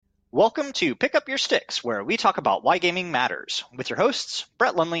Welcome to Pick Up Your Sticks, where we talk about why gaming matters, with your hosts,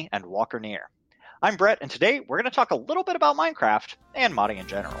 Brett Lundley and Walker Neer. I'm Brett, and today we're going to talk a little bit about Minecraft and modding in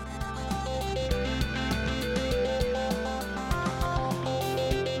general.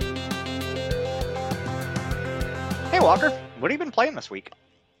 Hey Walker, what have you been playing this week?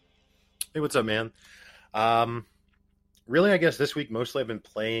 Hey, what's up, man? Really, I guess this week mostly I've been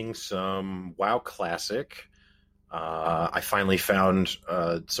playing some WoW Classic. I finally found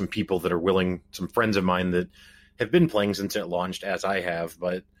some people that are willing, some friends of mine that have been playing since it launched, as I have,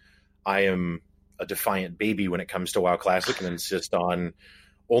 but I am a defiant baby when it comes to WoW Classic and insist on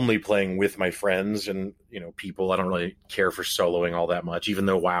only playing with my friends and, people. I don't really care for soloing all that much, even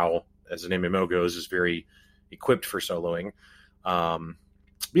though WoW, as an MMO goes, is very equipped for soloing.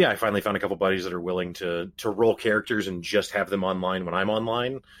 Yeah, I finally found a couple buddies that are willing to roll characters and just have them online when I'm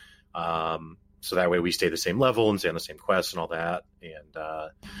online. So that way we stay the same level and stay on the same quests and all that.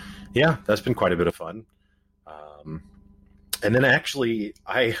 And yeah, that's been quite a bit of fun. And then actually,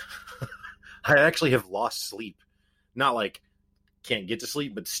 I actually have lost sleep. Not like can't get to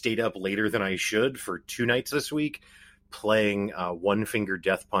sleep, but stayed up later than I should for 2 nights this week playing One Finger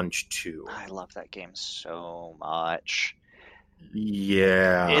Death Punch 2. I love that game so much.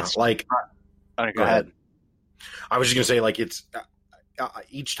 Yeah. It's like... go ahead. I was just going to say, like, it's...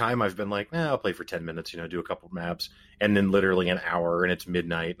 each time I've been like, I'll play for 10 minutes, do a couple maps, and then literally an hour, and it's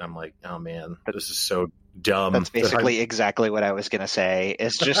midnight, and I'm like, oh man, this is so dumb. That's basically exactly what I was going to say.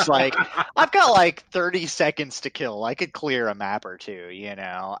 It's just like, I've got like 30 seconds to kill. I could clear a map or two,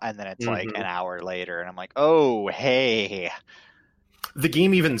 and then it's like an hour later, and I'm like, oh, hey. The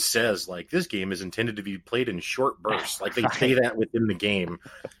game even says, like, this game is intended to be played in short bursts. Like, they say that within the game,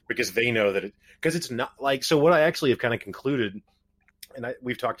 because they know that because it's not, like, so what I actually have kind of concluded, and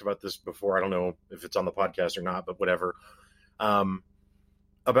we've talked about this before, I don't know if it's on the podcast or not, but whatever,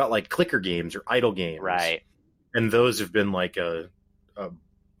 about like clicker games or idle games. Right. And those have been like a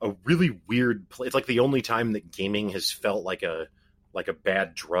really weird play. It's like the only time that gaming has felt like a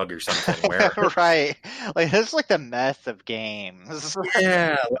bad drug or something. Where right. Like, this is like the meth of games.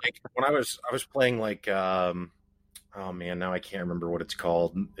 Yeah. Like when I was playing like, oh man, now I can't remember what it's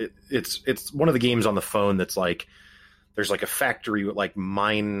called. It's one of the games on the phone that's like, there's like a factory with like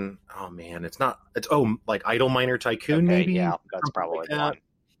mine. Oh man, it's like Idle Miner Tycoon. Okay, maybe. Yeah, that's probably like the one.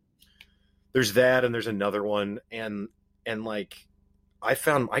 There's that, and there's another one, and like I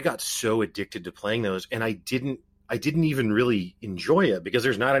got so addicted to playing those, and I didn't even really enjoy it because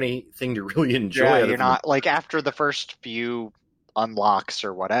there's not anything to really enjoy. Yeah, you're not like after the first few unlocks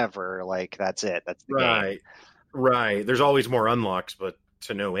or whatever. Like that's it. That's the game. Right. There's always more unlocks, but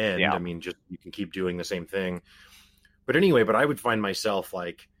to no end. Yeah. I mean, just you can keep doing the same thing. But anyway, I would find myself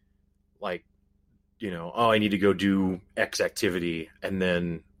like, I need to go do X activity, and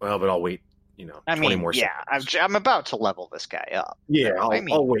then, but I'll wait, 20 more seconds. I'm about to level this guy up. Yeah, I'll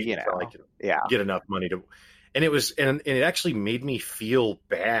wait until I can yeah. get enough money to. And it was, and it actually made me feel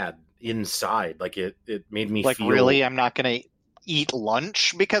bad inside. Like it made me like, feel really, I'm not gonna eat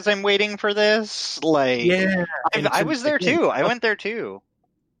lunch because I'm waiting for this. Like, yeah, I was there too. I went there too.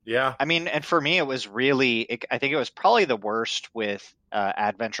 Yeah. I mean, and for me, it was really, I think it was probably the worst with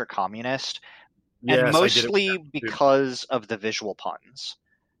Adventure Communist. Yes, and mostly because of the visual puns.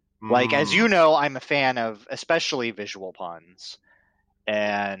 Like, as you know, I'm a fan of especially visual puns.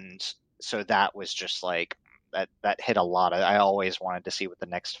 And so that was just like, that hit a lot. I always wanted to see what the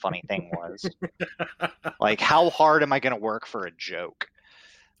next funny thing was. Like, how hard am I going to work for a joke?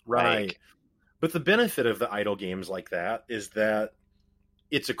 Right. Like, but the benefit of the idle games like that is that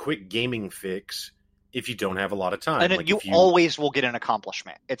it's a quick gaming fix if you don't have a lot of time. And like you always will get an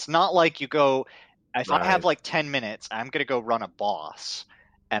accomplishment. It's not like you go, if I have like 10 minutes, I'm going to go run a boss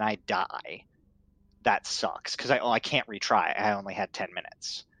and I die. That sucks because I can't retry. I only had 10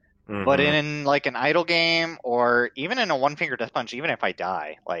 minutes. Mm-hmm. But in like an idle game or even in a One Finger Death Punch, even if I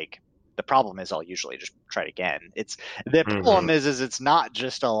die, like the problem is I'll usually just try it again. The problem is it's not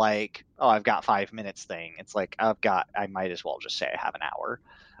just a like, oh, I've got 5 minutes thing. It's like I might as well just say I have an hour.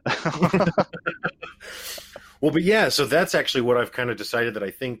 Well, but yeah, so that's actually what I've kind of decided that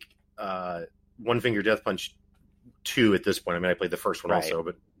I think One Finger Death Punch 2 at this point. I mean, I played the first one also,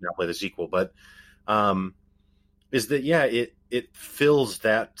 but now I play the sequel. But is that, yeah, it fills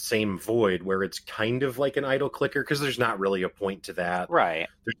that same void where it's kind of like an idle clicker because there's not really a point to that. Right.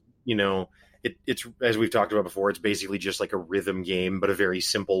 It's as we've talked about before, it's basically just like a rhythm game, but a very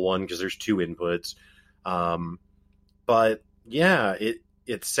simple one because there's 2 inputs. But yeah,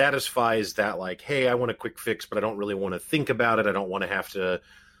 it satisfies that like, hey, I want a quick fix, but I don't really want to think about it. I don't want to have to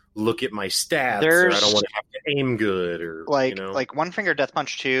look at my stats, or I There's don't want to have to aim good, or like One Finger Death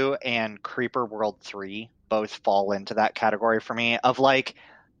Punch 2 and Creeper World 3 both fall into that category for me of like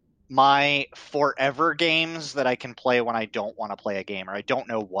my forever games that I can play when I don't want to play a game or I don't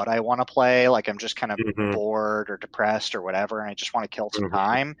know what I want to play. Like I'm just kind of bored or depressed or whatever, and I just want to kill some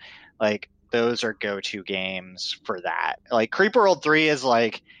time. Like those are go-to games for that. Like Creeper World 3 is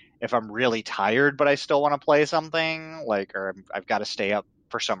like if I'm really tired but I still want to play something, like or I've got to stay up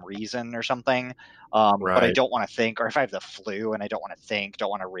for some reason or something, but I don't want to think, or if I have the flu and I don't want to think, don't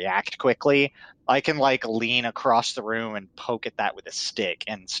want to react quickly, I can like lean across the room and poke at that with a stick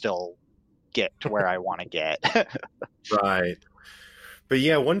and still get to where I want to get. Right. But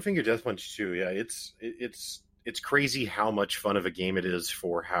yeah, One Finger Death Punch 2, yeah, it's crazy how much fun of a game it is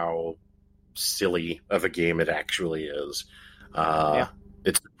for how silly of a game it actually is.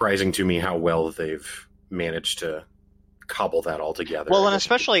 It's surprising to me how well they've managed to cobble that all together. Well, and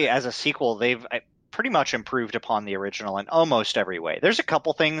especially as a sequel, they've pretty much improved upon the original in almost every way. There's a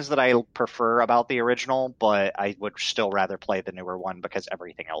couple things that I prefer about the original, but I would still rather play the newer one because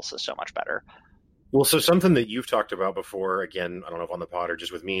everything else is so much better. Well, so something that you've talked about before, again, I don't know if on the pod or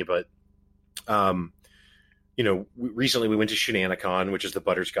just with me, but recently we went to Shenanicon, which is the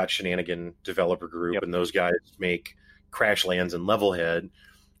Butterscotch Shenanigan developer group, and those guys make Crashlands and Levelhead.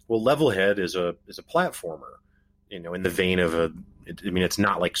 Well, Levelhead is a platformer, in the vein of it's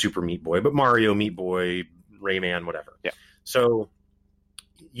not like Super Meat Boy, but Mario, Meat Boy, Rayman, whatever. Yeah. So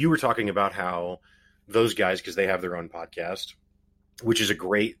you were talking about how those guys, because they have their own podcast, which is a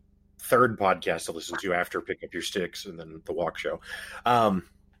great third podcast to listen to after Pick Up Your Sticks and then the Walk Show.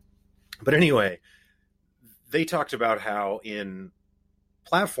 But anyway, they talked about how in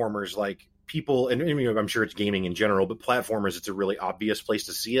platformers, like people, and I'm sure it's gaming in general, but platformers, it's a really obvious place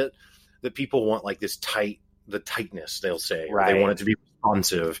to see it, that people want like the tightness, they'll say. Right. They want it to be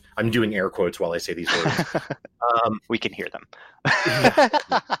responsive. I'm doing air quotes while I say these words. We can hear them.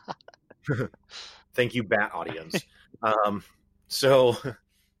 Thank you, Bat audience. So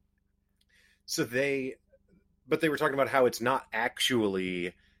they were talking about how it's not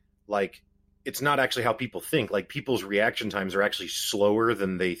actually how people think. Like people's reaction times are actually slower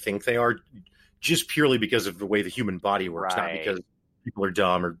than they think they are, just purely because of the way the human body works, not because people are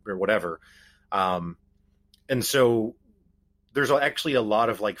dumb or whatever. And so there's actually a lot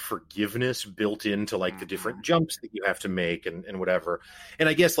of like forgiveness built into like the different jumps that you have to make and whatever. And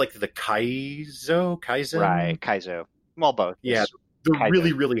I guess like the Kaizo. Right, Kaizo. Well, both. Yeah, the Kaizo.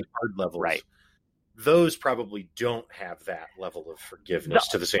 Really, really hard levels. Right. Those probably don't have that level of forgiveness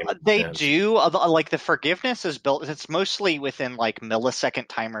to the same extent. They do. Like the forgiveness is built. It's mostly within like millisecond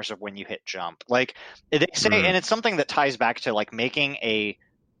timers of when you hit jump. Like they say, and it's something that ties back to like making a.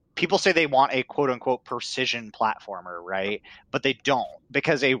 People say they want a quote unquote precision platformer, right? But they don't,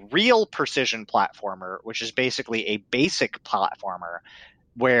 because a real precision platformer, which is basically a basic platformer,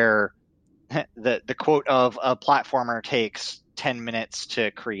 where the quote of a platformer takes 10 minutes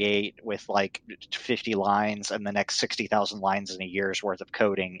to create with like 50 lines and the next 60,000 lines in a year's worth of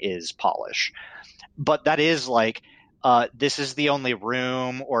coding is polish. But that is like, this is the only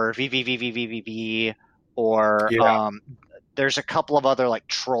room, or VVVVVVV, or there's a couple of other like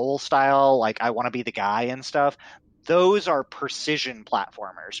troll style, like I want to be the guy and stuff. Those are precision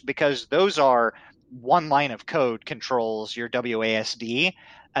platformers because those are one line of code controls your WASD,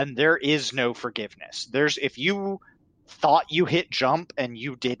 and there is no forgiveness. If you thought you hit jump and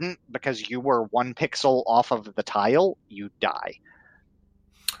you didn't because you were 1 pixel off of the tile, you die.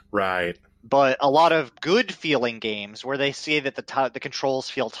 Right. But a lot of good feeling games where they say that the controls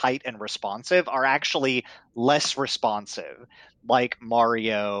feel tight and responsive are actually less responsive, like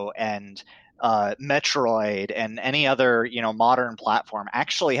Mario and Metroid and any other modern platform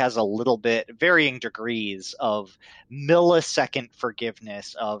actually has a little bit varying degrees of millisecond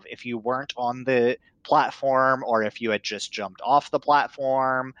forgiveness of if you weren't on the platform or if you had just jumped off the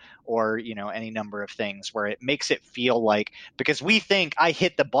platform or any number of things where it makes it feel like, because we think I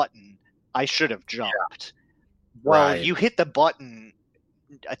hit the button, I should have jumped. Yeah. Well, you hit the button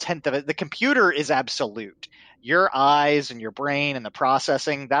a tenth of it. The computer is absolute. Your eyes and your brain and the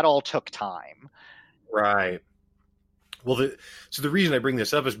processing, that all took time. Right. Well, so the reason I bring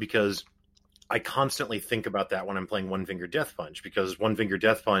this up is because I constantly think about that when I'm playing One Finger Death Punch, because One Finger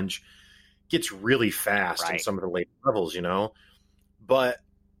Death Punch gets really fast in some of the late levels, but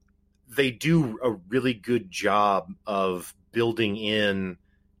they do a really good job of building in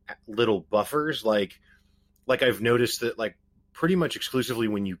little buffers. Like I've noticed that like pretty much exclusively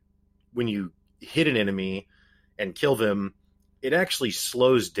when you hit an enemy and kill them, it actually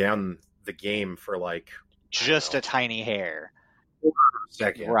slows down the game for like just a tiny hair.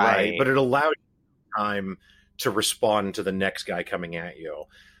 second, right? Right. But it allows you time to respond to the next guy coming at you.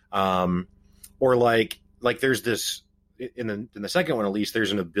 Or like there's this in the second one, at least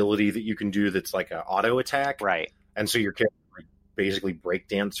there's an ability that you can do that's like an auto attack, Right. and so your character like, basically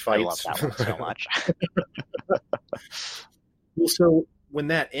breakdance I love fights. that one so much. Well, so when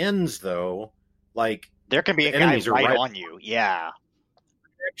that ends, though, like There can be a the guy enemies are right on you. Yeah.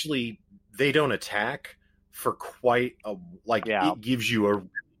 actually they don't attack for quite a like Yeah. it gives you a really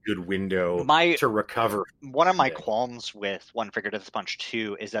good window My- to recover. One of my Yeah. qualms with One Finger Death Punch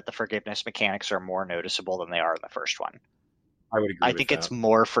 2 is that the forgiveness mechanics are more noticeable than they are in the first one. I would agree. I with think that. it's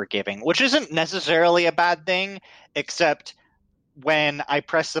more forgiving, which isn't necessarily a bad thing, except when I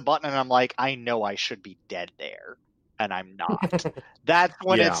press the button and I'm like, I know I should be dead there, and I'm not. That's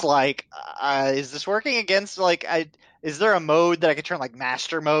when Yeah. it's like, is this working against, like, is there a mode that I could turn, like,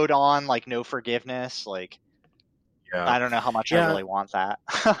 master mode on, like, no forgiveness? Like, Yeah. I don't know how much I Yeah. really want that.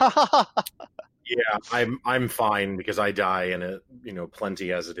 Yeah, I'm fine because I die in it,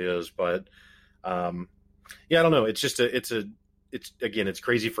 plenty as it is. But yeah, I don't know. It's just it's again, it's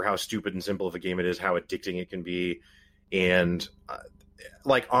crazy for how stupid and simple of a game it is, how addicting it can be, and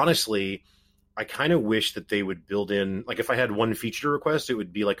like honestly, I kind of wish that they would build in, like if I had one feature request, it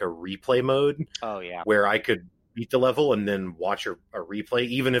would be like a replay mode Oh, yeah. where I could beat the level and then watch a replay,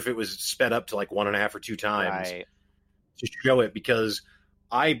 even if it was sped up to like 1.5 or 2 times Right. to show it, because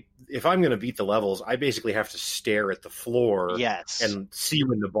if I'm going to beat the levels, I basically have to stare at the floor Yes. and see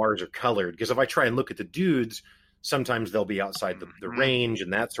when the bars are colored. Because if I try and look at the dudes, sometimes they'll be outside the Mhm. range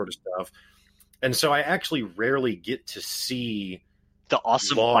and that sort of stuff. And so I actually rarely get to see The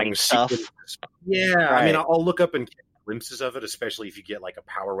awesome long fight stuff. sequences. Yeah, I Right. mean, I'll look up and get glimpses of it, especially if you get like a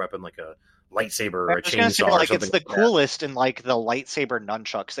power weapon, like a lightsaber or I a was gonna say, chainsaw or like, something it's the like that. coolest in, like, the lightsaber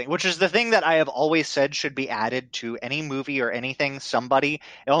nunchucks thing, which is the thing that I have always said should be added to any movie or anything. Somebody,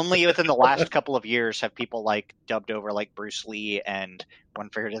 only within the last couple of years have people, like, dubbed over, like, Bruce Lee and One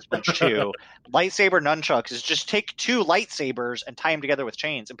Finger Death Punch 2. Lightsaber nunchucks is just take 2 lightsabers and tie them together with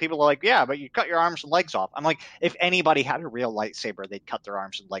chains. And people are like, yeah, but you cut your arms and legs off. I'm like, if anybody had a real lightsaber, they'd cut their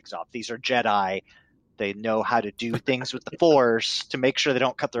arms and legs off. These are Jedi. They know how to do things with the Force to make sure they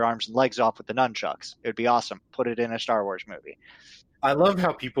don't cut their arms and legs off with the nunchucks. It would be awesome. Put it in a Star Wars movie. I love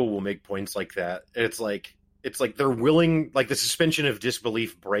how people will make points like that. It's like they're willing, like the suspension of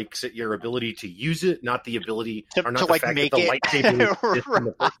disbelief breaks at your ability to use it, not the ability To or not the like fact make that the it lightsaber exists in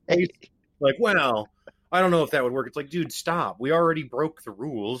the first place. Like, well, I don't know if that would work. It's like, dude, stop. We already broke the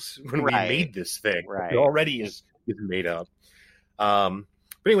rules when Right. we made this thing. Right. It already is made up.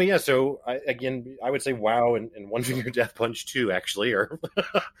 But anyway, yeah. So I would say WoW and One Finger Death Punch 2 actually are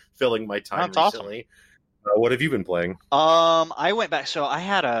filling my time That's awesome. recently. What have you been playing? I went back. So I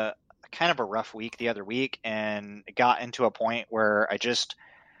had a kind of a rough week the other week, and got into a point where I just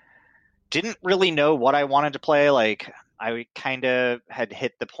didn't really know what I wanted to play. Like, I kind of had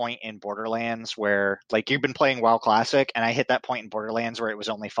hit the point in Borderlands where, like, you've been playing WoW Classic, and I hit that point in Borderlands where it was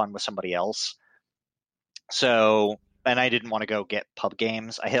only fun with somebody else. So, and I didn't want to go get pub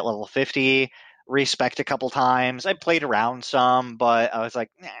games. I hit level 50, respect a couple times. I played around some, but I was like,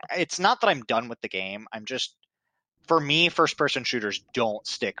 it's not that I'm done with the game. I'm just, for me, first-person shooters don't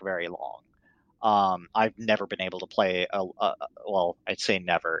stick very long. I've never been able to play well, I'd say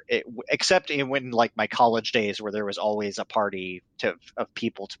never, except when like my college days where there was always a party of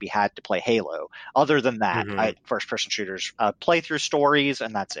people to be had to play Halo. Other than that, Mhm. first-person shooters play through stories,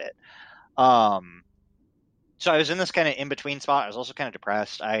 and that's it. So I was in this kind of in-between spot. I was also kind of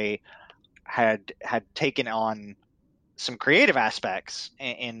depressed. I had taken on some creative aspects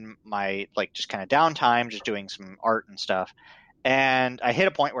in my, like, just kind of downtime, just doing some art and stuff. And I hit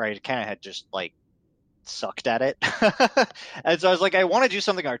a point where I kind of had just, like, sucked at it. And so I was like, I want to do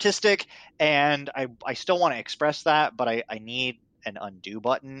something artistic, and I still want to express that, but I need an undo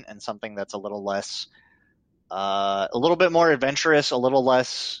button and something that's a little less, a little bit more adventurous, a little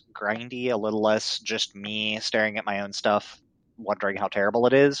less grindy, a little less just me staring at my own stuff, wondering how terrible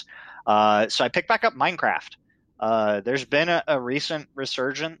it is. So I picked back up Minecraft. There's been a recent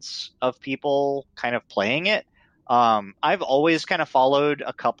resurgence of people kind of playing it. I've always kind of followed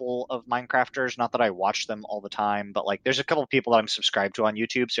a couple of Minecrafters, not that I watch them all the time, but like there's a couple of people that I'm subscribed to on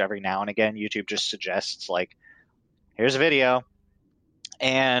YouTube. So every now and again, YouTube just suggests, like, here's a video.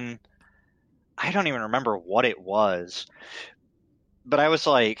 And I don't even remember what it was, but I was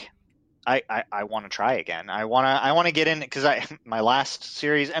like, I want to try again. I want to get in, because my last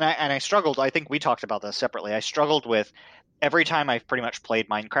series, and I struggled. I think we talked about this separately. I struggled with, every time I've pretty much played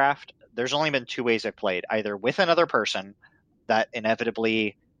Minecraft, there's only been 2 ways I've played: either with another person, that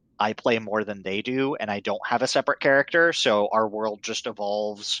inevitably I play more than they do, and I don't have a separate character, so our world just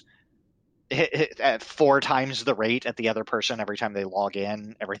evolves at 4 times the rate at the other person every time they log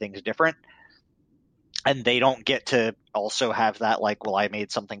in. Everything's different. And they don't get to also have that, like, well, I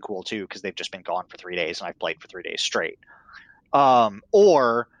made something cool too, because they've just been gone for 3 days and I've played for 3 days straight.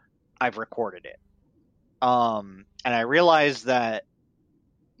 Or I've recorded it. And I realized that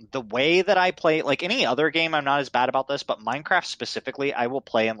the way that I play, like any other game, I'm not as bad about this, but Minecraft specifically, I will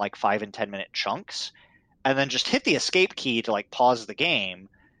play in like 5 and 10 minute chunks and then just hit the escape key to like pause the game.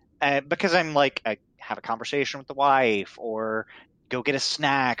 Because I'm like, I have a conversation with the wife or go get a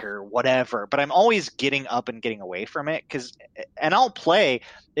snack or whatever, but I'm always getting up and getting away from it and I'll play,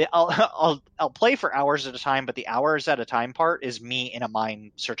 I'll play for hours at a time, but the hours at a time part is me in a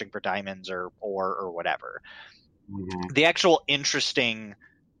mine searching for diamonds or whatever. Mm-hmm. The actual interesting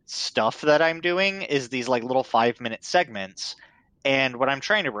stuff that I'm doing is these like little 5-minute segments. And when I'm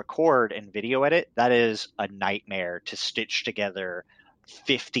trying to record and video edit, that is a nightmare to stitch together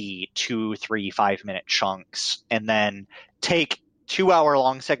 50, 2, 3, 5-minute chunks and then take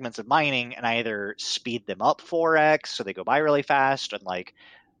 2-hour-long segments of mining and I either speed them up 4x so they go by really fast and like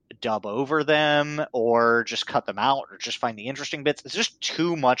dub over them or just cut them out or just find the interesting bits. It's just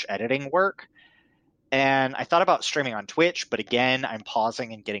too much editing work. And I thought about streaming on Twitch, but again, I'm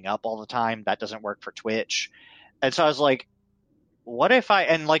pausing and getting up all the time. That doesn't work for Twitch. And so I was like, what if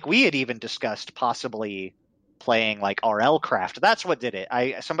and like we had even discussed possibly playing like RL Craft. That's what did it.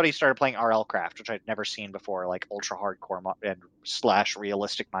 Somebody started playing RL Craft, which I'd never seen before, like ultra hardcore and /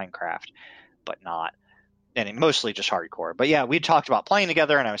 realistic Minecraft, but not. And it mostly just hardcore. But yeah, we talked about playing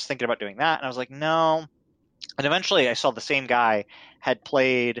together and I was thinking about doing that. And I was like, no. And eventually I saw the same guy had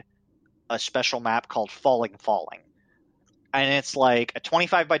played a special map called Falling. And it's like a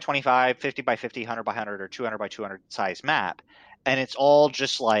 25 by 25, 50 by 50, 100 by 100, or 200 by 200 size map. And it's all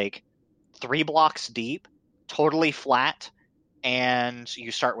just like 3 blocks deep, totally flat, and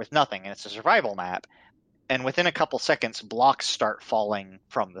you start with nothing. And it's a survival map. And within a couple seconds, blocks start falling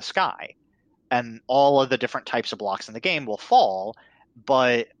from the sky. And all of the different types of blocks in the game will fall,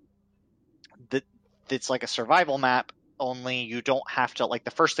 but it's like a survival map. Only you don't have to, like,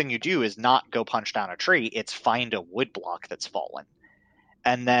 the first thing you do is not go punch down a tree, it's find a wood block that's fallen.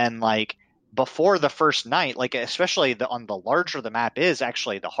 And then, like, before the first night, like, especially on the larger the map is,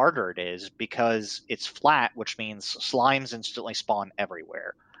 actually, the harder it is because it's flat, which means slimes instantly spawn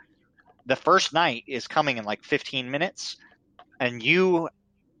everywhere. The first night is coming in, like, 15 minutes, and you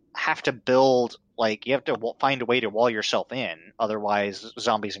have to build, like, you have to find a way to wall yourself in, otherwise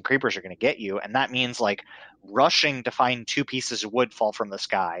zombies and creepers are going to get you, and that means, like, rushing to find 2 pieces of wood fall from the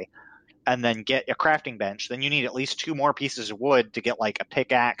sky and then get a crafting bench. Then you need at least 2 more pieces of wood to get like a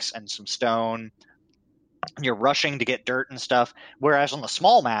pickaxe and some stone. You're rushing to get dirt and stuff, whereas on the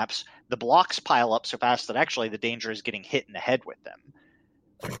small maps the blocks pile up so fast that actually the danger is getting hit in the head with them.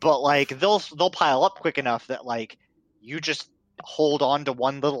 But like they'll pile up quick enough that like you just hold on to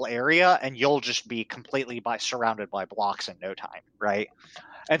one little area and you'll just be completely surrounded by blocks in no time, right?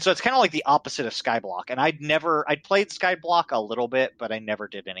 And so it's kind of like the opposite of Skyblock. And I'd played Skyblock a little bit, but I never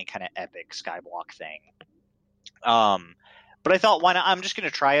did any kind of epic Skyblock thing. But I thought, why not? I'm just going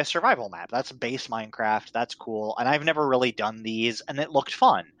to try a survival map. That's base Minecraft. That's cool. And I've never really done these, and it looked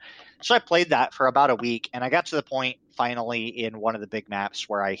fun. So I played that for about a week, and I got to the point finally in one of the big maps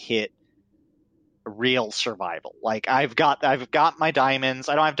where I hit real survival. Like I've got my diamonds.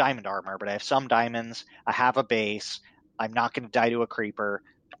 I don't have diamond armor, but I have some diamonds. I have a base. I'm not going to die to a creeper.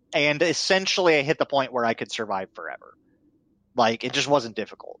 And essentially I hit the point where I could survive forever. Like it just wasn't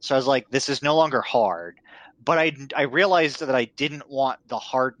difficult. So I was like, this is no longer hard. But I realized that I didn't want the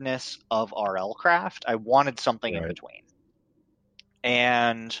hardness of RL Craft. I wanted something in between.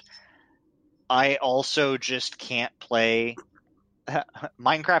 And I also just can't play.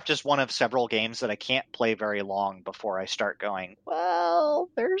 Minecraft is one of several games that I can't play very long before I start going, well,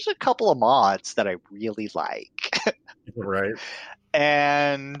 there's a couple of mods that I really like. Right.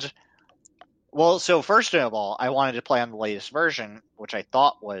 And, well, so first of all, I wanted to play on the latest version, which I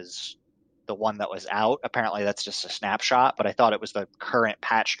thought was the one that was out. Apparently that's just a snapshot, but I thought it was the current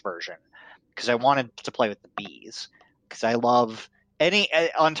patched version because I wanted to play with the bees because I love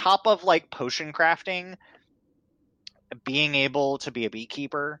on top of like potion crafting, being able to be a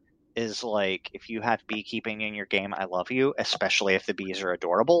beekeeper is like, if you have beekeeping in your game, I love you, especially if the bees are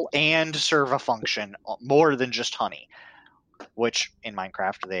adorable and serve a function more than just honey, which in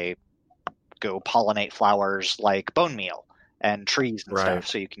Minecraft they go pollinate flowers like bone meal and trees and stuff,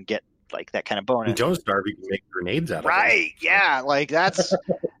 so you can get like that kind of bonus. And don't starve, you can make grenades out of it. Right, yeah, like that's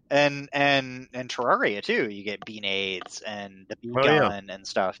and Terraria too. You get bee nades and the bee Oh, gun and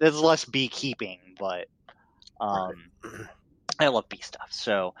stuff. There's less beekeeping, but I love bee stuff.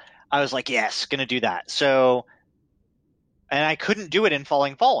 So I was like, yes, gonna do that. So, and I couldn't do it in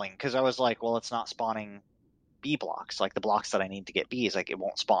Falling because I was like, well, it's not spawning bee blocks, like the blocks that I need to get bees, like it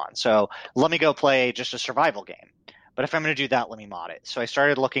won't spawn. So let me go play just a survival game. But if I'm going to do that, let me mod it. So I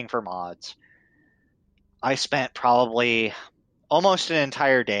started looking for mods. I spent probably almost an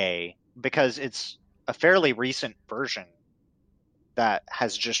entire day because it's a fairly recent version that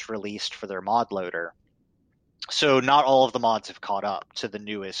has just released for their mod loader. So not all of the mods have caught up to the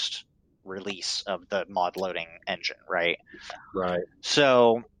newest release of the mod loading engine, right? Right.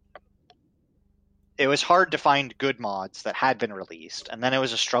 So it was hard to find good mods that had been released, and then it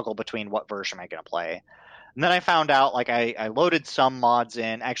was a struggle between what version am I going to play. And then I found out, like, I loaded some mods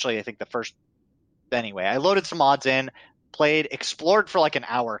in. Actually, I think I loaded some mods in, explored for like an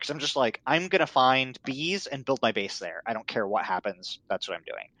hour, because I'm just like, I'm going to find bees and build my base there. I don't care what happens. That's what I'm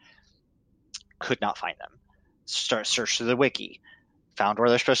doing. Could not find them. Search through the wiki. Found where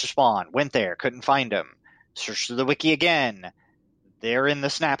they're supposed to spawn. Went there. Couldn't find them. Search through the wiki again. They're in the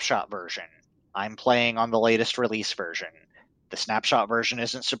snapshot version. I'm playing on the latest release version. The snapshot version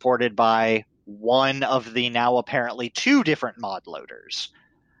isn't supported by one of the now apparently 2 different mod loaders.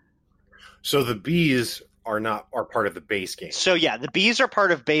 So the bees are part of the base game. So yeah, the bees are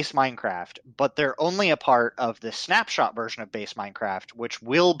part of base Minecraft, but they're only a part of the snapshot version of base Minecraft, which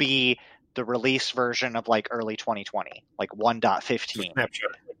will be the release version of like early 2020, like 1.15.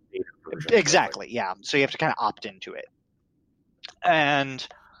 Snapshot version. Exactly, yeah. So you have to kind of opt into it. And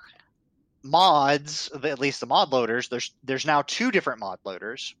mods, at least the mod loaders, there's now 2 different mod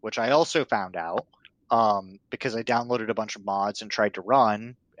loaders, which I also found out because I downloaded a bunch of mods and tried to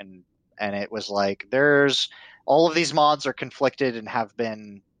run, and it was like, there's all of these mods are conflicted and haven't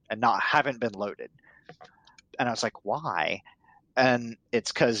been loaded. And I was like, why? And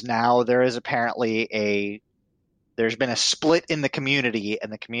it's because now there's been a split in the community,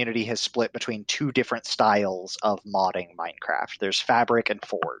 and the community has split between 2 different styles of modding Minecraft. There's Fabric and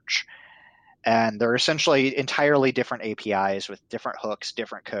Forge. And they're essentially entirely different APIs with different hooks,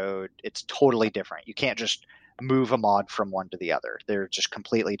 different code. It's totally different. You can't just move a mod from one to the other. They're just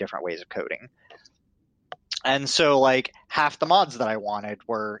completely different ways of coding. And so, like, half the mods that I wanted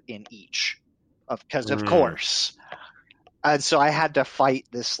were in each, because of course. And so I had to fight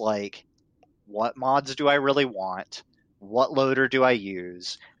this, like, what mods do I really want? What loader do I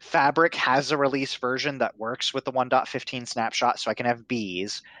use? Fabric has a release version that works with the 1.15 snapshot, so I can have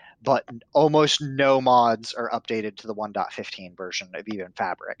bees, but almost no mods are updated to the 1.15 version of even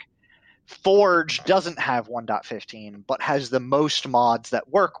Fabric. Forge doesn't have 1.15, but has the most mods that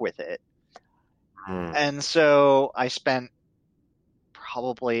work with it. And so I spent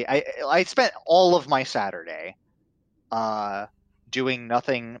I spent all of my Saturday doing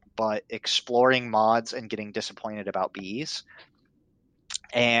nothing but exploring mods and getting disappointed about bees.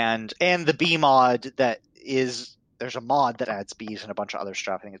 And the bee mod there's a mod that adds bees and a bunch of other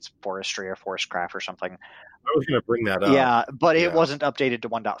stuff. I think it's forestry or forestcraft or something. I was going to bring that up. Yeah, but it wasn't updated to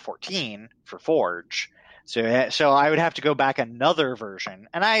 1.14 for Forge. So I would have to go back another version.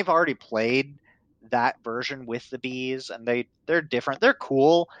 And I've already played that version with the bees, and they're different. They're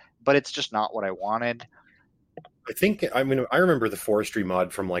cool, but it's just not what I wanted. I remember the forestry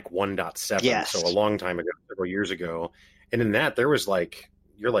mod from like 1.7, yes. So a long time ago, several years ago. And in that, there was like,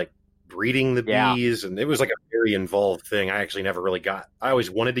 you're like breeding the bees, and it was like a very involved thing. I actually never really I always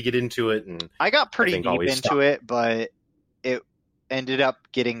wanted to get into it, and I got pretty deep into it, but it ended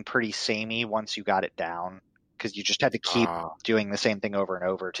up getting pretty samey once you got it down, because you just had to keep doing the same thing over and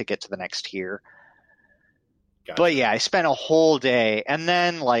over to get to the next tier. Gotcha. But yeah, I spent a whole day, and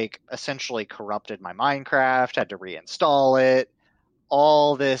then like essentially corrupted my Minecraft, had to reinstall it,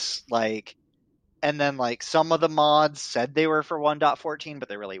 all this like. And then, like, some of the mods said they were for 1.14, but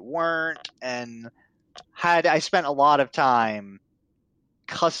they really weren't. And I spent a lot of time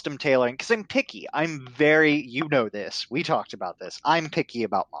custom tailoring, because I'm picky. You know this. We talked about this. I'm picky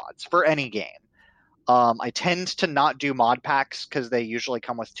about mods for any game. I tend to not do mod packs because they usually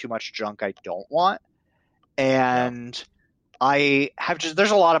come with too much junk I don't want. And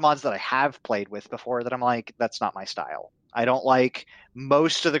there's a lot of mods that I have played with before that I'm like, that's not my style. I don't like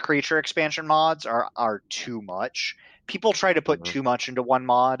most of the creature expansion mods are too much. People try to put too much into one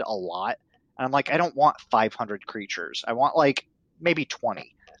mod a lot. And I'm like, I don't want 500 creatures. I want like maybe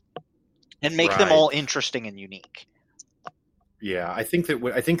 20 and make them all interesting and unique. Yeah. I think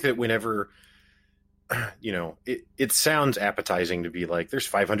that whenever, it sounds appetizing to be like, there's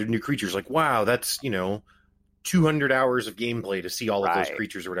 500 new creatures. Like, wow, that's, 200 hours of gameplay to see all of those Right.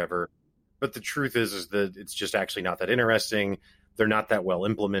 creatures or whatever. But the truth is that it's just actually not that interesting. They're not that well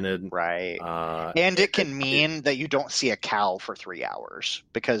implemented. Right. And it can mean that you don't see a cow for 3 hours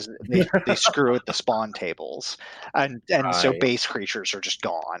because they screw with the spawn tables. And so base creatures are just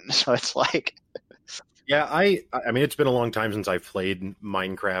gone. So it's like... Yeah, I mean, it's been a long time since I've played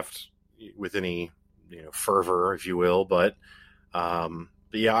Minecraft with any, fervor, if you will. But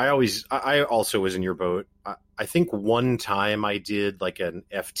yeah, I also was in your boat. I think one time I did like an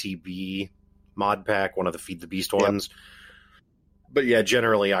FTB mod pack, one of the Feed the Beast ones. But yeah,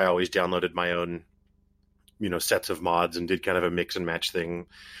 generally I always downloaded my own, sets of mods and did kind of a mix and match thing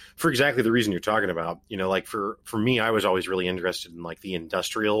for exactly the reason you're talking about. Like for me, I was always really interested in like the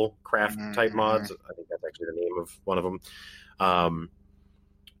industrial craft type mods. I think that's actually the name of one of them.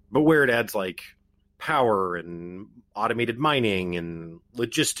 But where it adds like power and automated mining and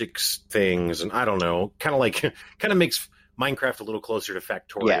logistics things, and I don't know, kind of makes Minecraft a little closer to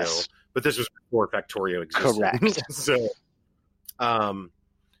Factorio. Yes. But this was before Factorio existed. Correct. So,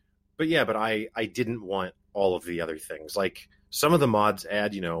 but I didn't want all of the other things. Like some of the mods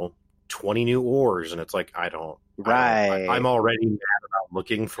add, 20 new ores, and it's like I'm already mad about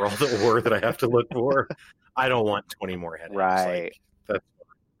looking for all the ore that I have to look for. I don't want 20 more headaches. Right. Like,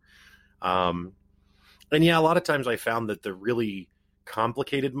 that's and yeah, a lot of times I found that the really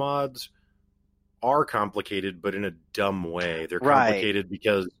complicated mods are complicated, but in a dumb way. They're complicated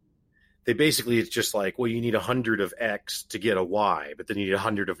because they basically, it's just like, well, you need 100 of X to get a Y, but then you need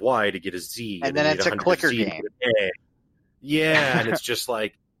 100 of Y to get a Z. And then it's a clicker game. Yeah, and it's just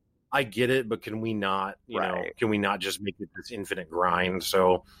like, I get it, but can we not, can we not just make it this infinite grind?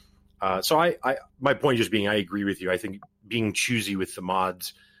 So my point just being, I agree with you. I think being choosy with the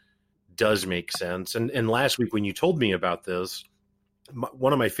mods does make sense. And last week when you told me about this,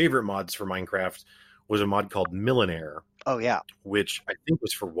 one of my favorite mods for Minecraft was a mod called Millionaire. Oh, yeah. Which I think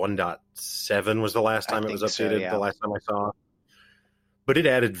was for 1.7 was the last time it was updated, so, yeah. The last time I saw. But it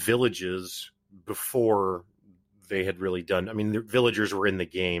added villages before they had really done. I mean, the villagers were in the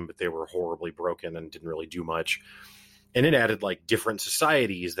game, but they were horribly broken and didn't really do much. And it added like different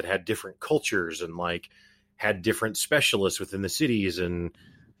societies that had different cultures and like had different specialists within the cities and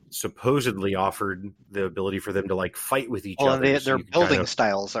supposedly offered the ability for them to like fight with each other. Their building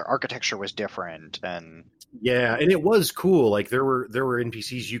styles, their architecture was different, and and it was cool. Like there were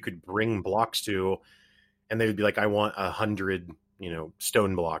NPCs you could bring blocks to, and they would be like, "I want 100,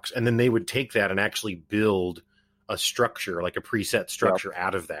 stone blocks," and then they would take that and actually build a structure, like a preset structure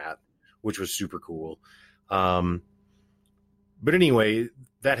out of that, which was super cool. But anyway,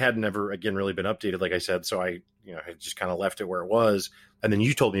 that had never again really been updated, like I said. So I had just kind of left it where it was. And then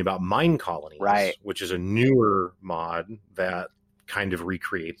you told me about Mine Colonies, right? Which is a newer mod that kind of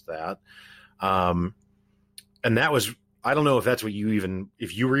recreates that. And that was, I don't know if that's what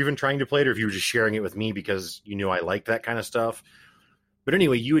if you were even trying to play it or if you were just sharing it with me because you knew I liked that kind of stuff. But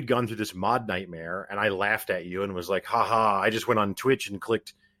anyway, you had gone through this mod nightmare and I laughed at you and was like, haha, I just went on Twitch and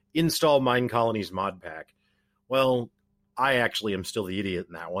clicked install Mine Colonies mod pack. Well, I actually am still the idiot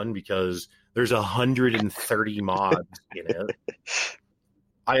in that one because there's 130 mods in it.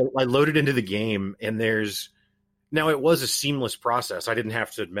 I loaded into the game and now it was a seamless process. I didn't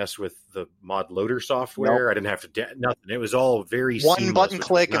have to mess with the mod loader software. Nope. I didn't have to nothing. It was all very seamless. One button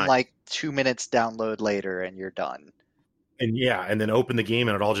click and like 2 minutes download later and you're done. And and then open the game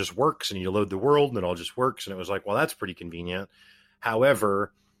and it all just works and you load the world and it all just works. And it was like, well, that's pretty convenient.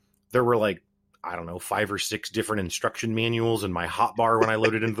 However, there were like, I don't know, 5 or 6 different instruction manuals in my hotbar when I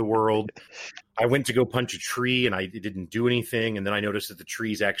loaded into the world. I went to go punch a tree and it didn't do anything. And then I noticed that the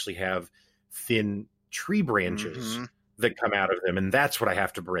trees actually have thin tree branches that come out of them. And that's what I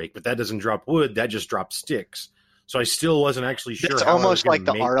have to break. But that doesn't drop wood. That just drops sticks. So I still wasn't actually sure. It's almost like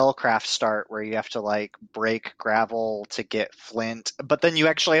the RL Craft start where you have to like break gravel to get flint, but then you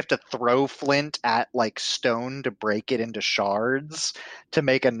actually have to throw flint at like stone to break it into shards to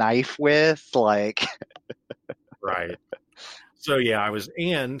make a knife with. Like, right. So yeah,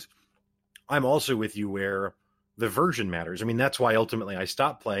 and I'm also with you where the version matters. I mean, that's why ultimately I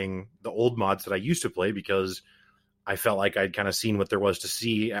stopped playing the old mods that I used to play because I felt like I'd kind of seen what there was to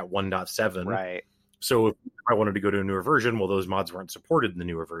see at 1.7. Right. So if I wanted to go to a newer version, well, those mods weren't supported in the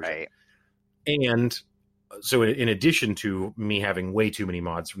newer version. Right. And so in addition to me having way too many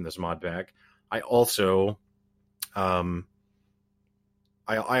mods from this mod pack, I also was on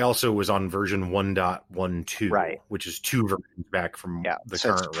version 1.12, right, which is 2 versions back from the so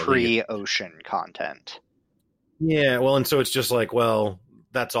current it's pre-ocean content. Yeah, well, and so it's just like, well,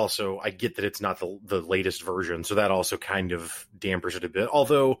 that's also, I get that it's not the latest version, so that also kind of dampers it a bit.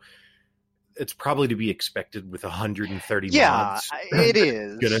 Although it's probably to be expected with 130 Yeah, mods. it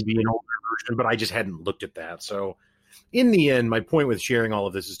is going to be an older version, but I just hadn't looked at that. So in the end, my point with sharing all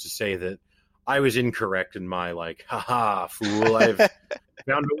of this is to say that I was incorrect in my like, haha, fool, I've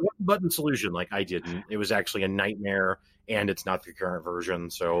found a one-button solution. Like, I didn't. It was actually a nightmare, and it's not the current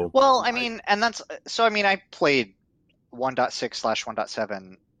version. So, well, I mean, and that's so. I mean, I played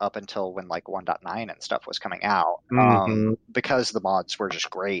 1.6/1.7 up until when like 1.9 and stuff was coming out, because the mods were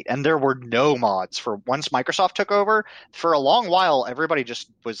just great, and there were no mods for once Microsoft took over. For a long while, everybody just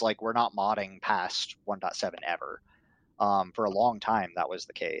was like, "We're not modding past 1.7 ever." For a long time, that was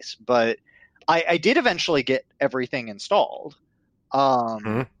the case, but I did eventually get everything installed.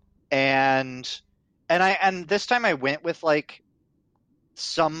 And this time I went with like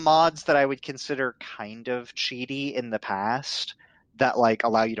some mods that I would consider kind of cheaty in the past, that like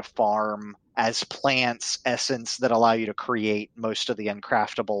allow you to farm as plants essence, that allow you to create most of the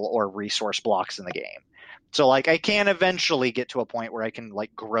uncraftable or resource blocks in the game. So like I can eventually get to a point where I can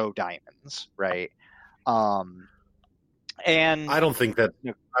like grow diamonds, right? And I don't think that,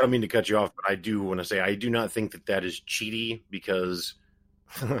 I don't mean to cut you off, but I do want to say I do not think that that is cheaty, because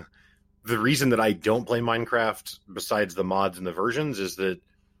the reason that I don't play Minecraft, besides the mods and the versions, is that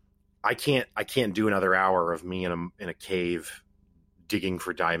I can't do another hour of me in a cave digging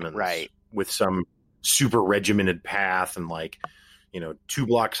for diamonds, right, with some super regimented path and like, 2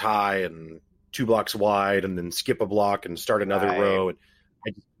 blocks high and 2 blocks wide, and then skip a block and start another row. And I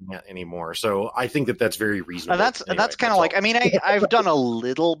just can't anymore. So I think that that's very reasonable. And that's kind of like, I mean, I've done a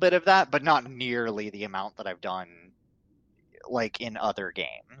little bit of that, but not nearly the amount that I've done like in other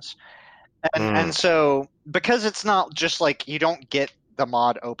games. And so, because it's not just like you don't get the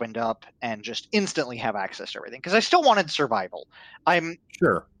mod opened up and just instantly have access to everything, because I still wanted survival.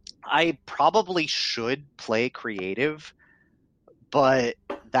 I probably should play creative, but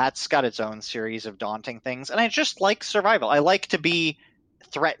that's got its own series of daunting things. And I just like survival. I like to be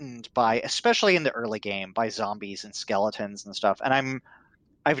threatened by, especially in the early game, by zombies and skeletons and stuff. And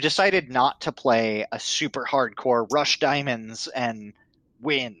I've decided not to play a super hardcore rush diamonds and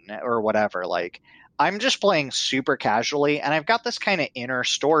win or whatever. Like, I'm just playing super casually, and I've got this kind of inner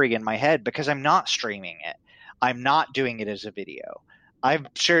story in my head because I'm not streaming it. I'm not doing it as a video. I've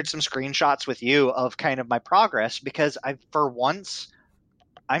shared some screenshots with you of kind of my progress, because for once,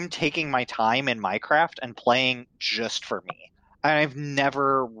 I'm taking my time in Minecraft and playing just for me. And I've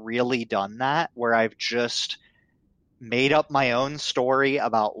never really done that, where I've just made up my own story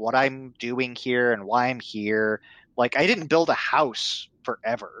about what I'm doing here and why I'm here. Like, I didn't build a house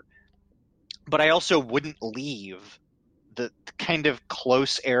forever, but I also wouldn't leave the kind of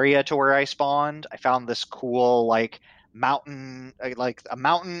close area to where I spawned. I found this cool like mountain, like a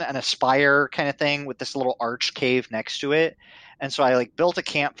mountain and a spire kind of thing with this little arch cave next to it. And so I like built a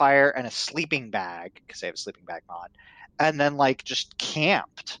campfire and a sleeping bag, because I have a sleeping bag mod, and then like just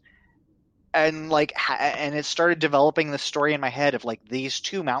camped. And like, and it started developing the story in my head of like, these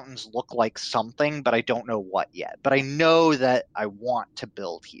two mountains look like something, but I don't know what yet. But I know that I want to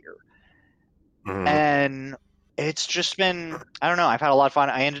build here. And it's just been, I don't know, I've had a lot of fun.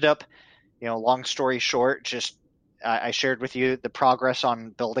 I ended up, long story short, just I shared with you the progress on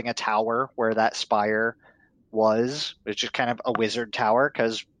building a tower where that spire was. It's just kind of a wizard tower,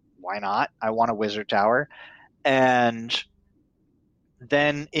 because why not? I want a wizard tower. And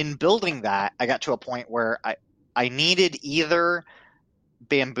then in building that, I got to a point where I needed either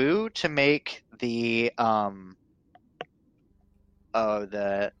bamboo to make the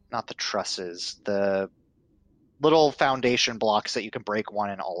not the trusses, the little foundation blocks that you can break one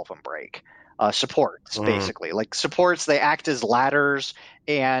and all of them break. Supports, basically. Like supports, they act as ladders,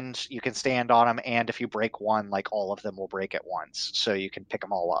 and you can stand on them, and if you break one, like all of them will break at once, so you can pick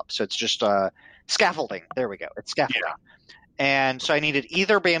them all up. So it's just scaffolding. There we go. It's scaffolding. Yeah. And so I needed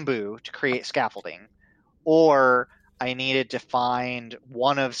either bamboo to create scaffolding, or I needed to find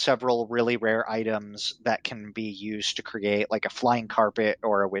one of several really rare items that can be used to create like a flying carpet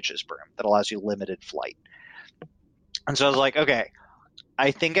or a witch's broom that allows you limited flight. And so I was like, okay, I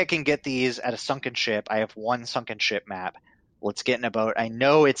think I can get these at a sunken ship. I have one sunken ship map. Let's get in a boat. I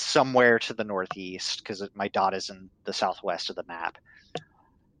know it's somewhere to the northeast, because my dot is in the southwest of the map.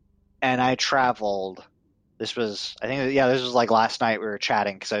 And I traveled. This was like last night we were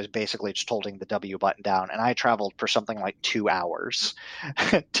chatting, because I was basically just holding the W button down, and I traveled for something like 2 hours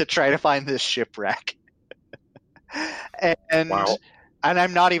to try to find this shipwreck. And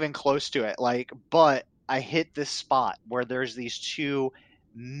I'm not even close to it. Like, but I hit this spot where there's these two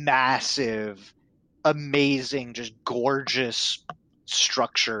massive, amazing, just gorgeous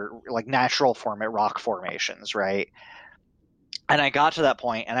structure, like natural rock formations, right? And I got to that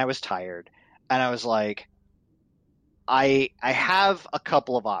point and I was tired. and I was like, I have a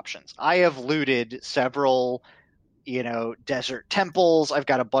couple of options. I have looted several, desert temples. I've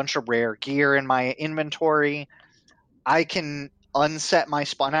got a bunch of rare gear in my inventory. I can unset my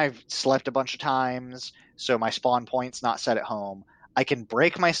spawn. I've slept a bunch of times, so my spawn point's not set at home. I can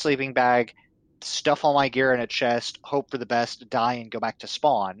break my sleeping bag, stuff all my gear in a chest, hope for the best, die, and go back to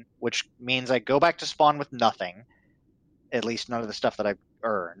spawn, which means I go back to spawn with nothing, at least none of the stuff that I've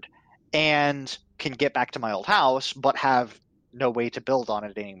earned, and can get back to my old house, but have no way to build on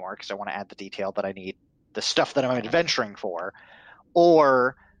it anymore because I want to add the detail that I need the stuff that I'm adventuring for.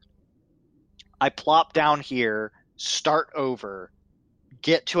 Or I plop down here, start over,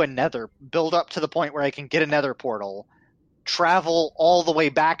 get to a nether, build up to the point where I can get a nether portal, travel all the way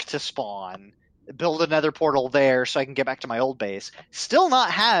back to spawn, build a nether portal there so I can get back to my old base, still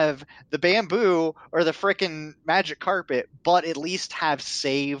not have the bamboo or the frickin' magic carpet, but at least have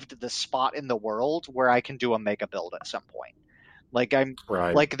saved the spot in the world where I can do a mega build at some point. Like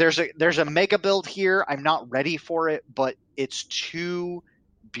there's a mega build here. I'm not ready for it, but it's too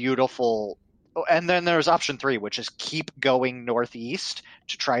beautiful. And then there's option 3, which is keep going northeast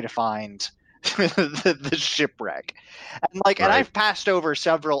to try to find the shipwreck. And I've passed over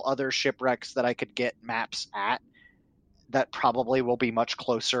several other shipwrecks that I could get maps at that probably will be much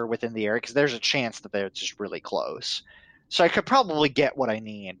closer within the area, because there's a chance that they're just really close. So I could probably get what I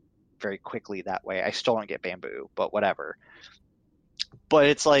need very quickly that way. I still don't get bamboo, but whatever. But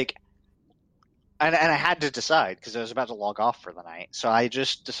it's like, and I had to decide because I was about to log off for the night. So I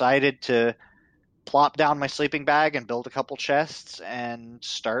just decided to plop down my sleeping bag and build a couple chests and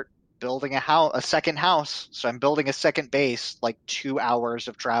start building a second house. So I'm building a second base, like 2 hours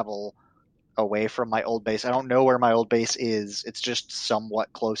of travel away from my old base. I don't know where my old base is. It's just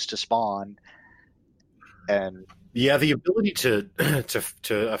somewhat close to spawn. And yeah, the ability to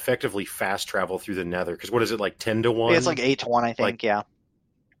effectively fast travel through the Nether, because what is it, like 10 to 1? It's like 8 to 1, I think. Yeah.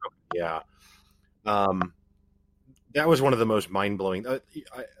 That was one of the most mind blowing. I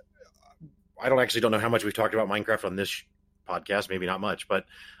don't know how much we've talked about Minecraft on this podcast. Maybe not much, but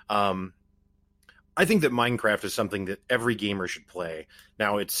I think that Minecraft is something that every gamer should play.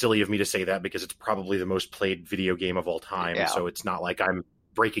 Now, it's silly of me to say that because it's probably the most played video game of all time. Yeah. So it's not like I'm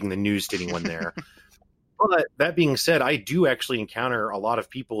breaking the news to anyone there. But that being said, I do actually encounter a lot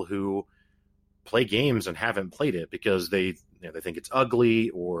of people who play games and haven't played it because they think it's ugly,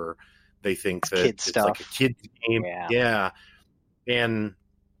 or they think that it's like a kid's game. Yeah. And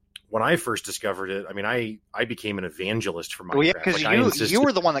when I first discovered it, I mean, I became an evangelist for Minecraft. Well, yeah, because you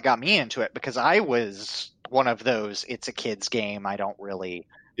were the one that got me into it, because I was one of those, it's a kid's game, I don't really...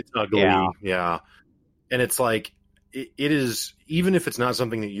 It's ugly, yeah. And it's like, it is, even if it's not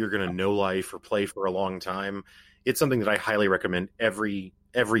something that you're going to know life or play for a long time, it's something that I highly recommend every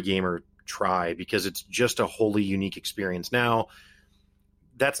gamer try, because it's just a wholly unique experience. Now,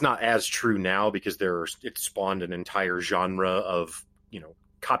 that's not as true now because it spawned an entire genre of,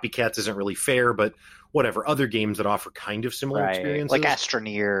 copycats isn't really fair, but whatever. Other games that offer kind of similar experiences, like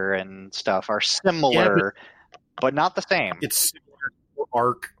Astroneer and stuff, are similar, but not the same. It's similar to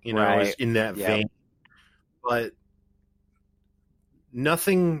Ark, is in that vein, but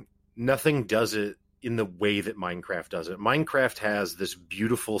nothing does it in the way that Minecraft does it. Minecraft has this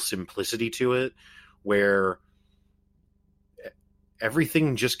beautiful simplicity to it where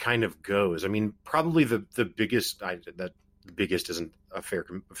everything just kind of goes. I mean, probably the biggest, the biggest isn't a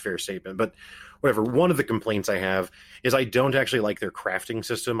fair statement, but whatever. One of the complaints I have is I don't actually like their crafting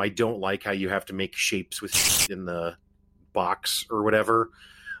system. I don't like how you have to make shapes with in the box or whatever.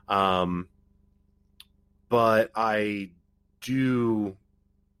 But I do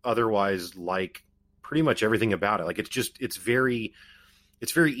otherwise like pretty much everything about it. Like, it's very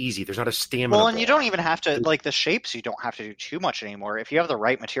easy. There's not a stamina. Well, and you don't even have to, like, the shapes, you don't have to do too much anymore. If you have the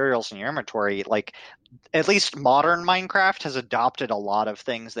right materials in your inventory, like, at least modern Minecraft has adopted a lot of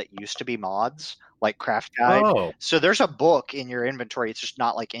things that used to be mods, like Craft Guide. Oh. So there's a book in your inventory. It's just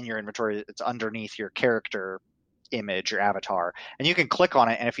not like in your inventory. It's underneath your character image, your avatar. And you can click on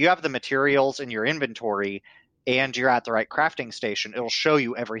it. And if you have the materials in your inventory and you're at the right crafting station, it'll show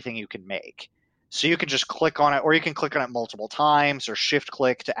you everything you can make. So you can just click on it, or you can click on it multiple times, or shift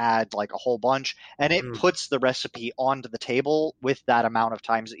click to add like a whole bunch, and it puts the recipe onto the table with that amount of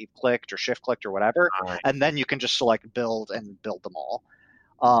times that you've clicked or shift clicked or whatever, and then you can just select build and build them all.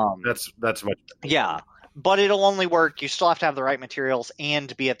 That's much better. Yeah, but it'll only work. You still have to have the right materials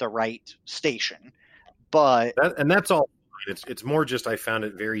and be at the right station. But that's all. It's more just I found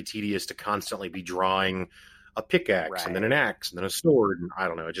it very tedious to constantly be drawing a pickaxe and then an axe and then a sword, and I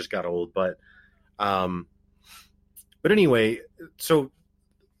don't know. It just got old, but. But anyway, so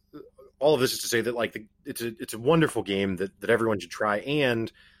all of this is to say that like it's a wonderful game that everyone should try,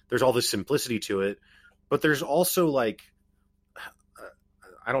 and there's all this simplicity to it, but there's also like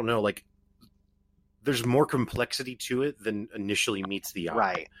I don't know, like there's more complexity to it than initially meets the eye.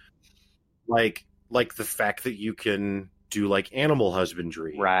 Right. Like the fact that you can do like animal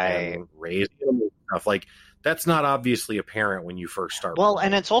husbandry, Right, and raise animal stuff. Like that's not obviously apparent when you first start. well, playing.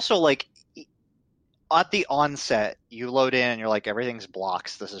 and it's also like at the onset you load in and you're like, everything's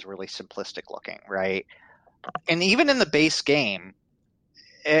blocks, this is really simplistic looking, right? And even in the base game,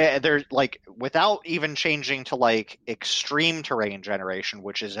 they're like, without even changing to like extreme terrain generation,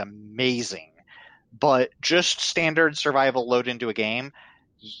 which is amazing, but just standard survival load into a game,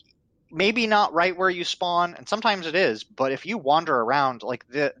 maybe not right where you spawn, and sometimes it is, but if you wander around, like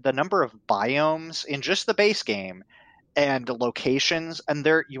the number of biomes in just the base game and locations, and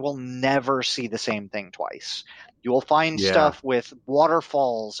there you will never see the same thing twice. You will find stuff with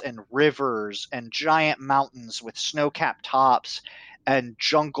waterfalls and rivers and giant mountains with snow-capped tops and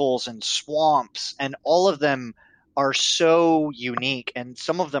jungles and swamps, and all of them are so unique, and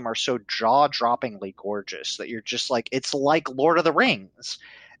some of them are so jaw-droppingly gorgeous that you're just like, it's like Lord of the Rings.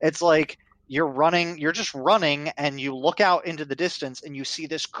 It's like you're just running, and you look out into the distance and you see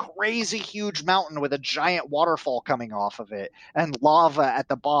this crazy huge mountain with a giant waterfall coming off of it and lava at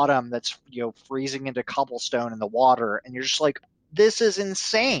the bottom that's, freezing into cobblestone in the water, and you're just like, this is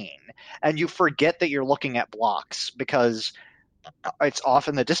insane. And you forget that you're looking at blocks because it's off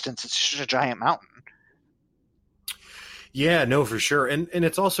in the distance, it's just a giant mountain. Yeah, no, for sure. And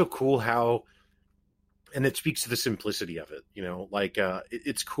it's also cool how, and it speaks to the simplicity of it, like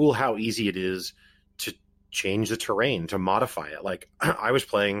it's cool how easy it is to change the terrain, to modify it. Like I was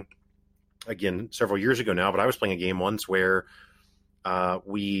playing, again, several years ago now, but I was playing a game once where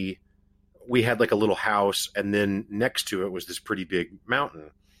we had like a little house, and then next to it was this pretty big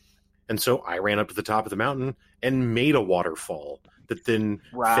mountain. And so I ran up to the top of the mountain and made a waterfall that then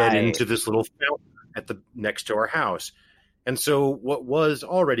fed into this little fountain next to our house. And so what was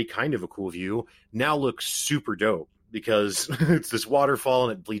already kind of a cool view now looks super dope because it's this waterfall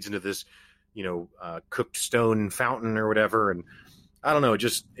and it bleeds into this, cooked stone fountain or whatever. And I don't know,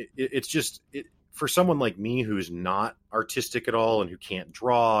 it's just for someone like me who's not artistic at all and who can't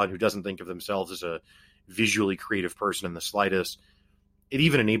draw and who doesn't think of themselves as a visually creative person in the slightest, it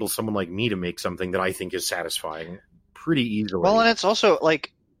even enables someone like me to make something that I think is satisfying pretty easily. Well, and it's also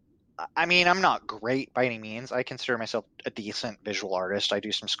like, I mean, I'm not great by any means. I consider myself a decent visual artist. I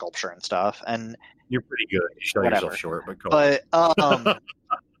do some sculpture and stuff, and you're pretty good. You sell yourself short, but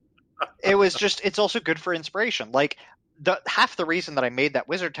it's also good for inspiration. Like half the reason that I made that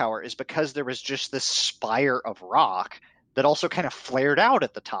wizard tower is because there was just this spire of rock that also kind of flared out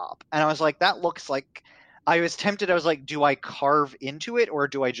at the top, and I was like, that looks like. I was tempted. I was like, do I carve into it or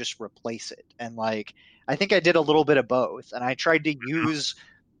do I just replace it? And like, I think I did a little bit of both, and I tried to use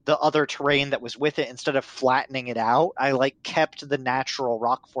the other terrain that was with it instead of flattening it out. I like kept the natural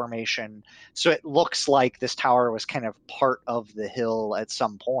rock formation, so it looks like this tower was kind of part of the hill at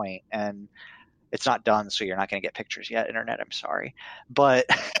some point. And it's not done, so you're not going to get pictures yet, internet. I'm sorry, but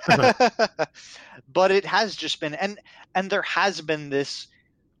but it has just been, and there has been this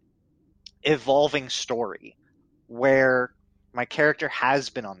evolving story where my character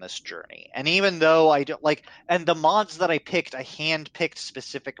has been on this journey. And even though I don't like, and the mods that I picked, I hand picked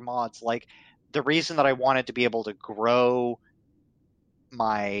specific mods. Like the reason that I wanted to be able to grow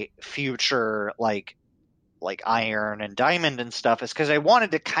my future, like iron and diamond and stuff, is because I wanted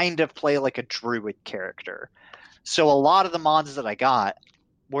to kind of play like a druid character. So a lot of the mods that I got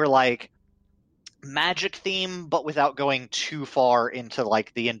were like magic theme, but without going too far into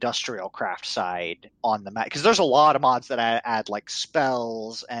like the industrial craft side on the map, because there's a lot of mods that add like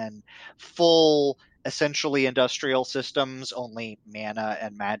spells and full essentially industrial systems, only mana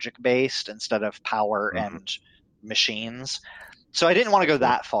and magic based instead of power and machines. So I didn't want to go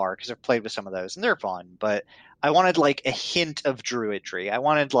that far because I've played with some of those and they're fun, but I wanted like a hint of druidry. I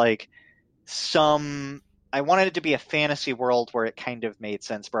wanted like I wanted it to be a fantasy world where it kind of made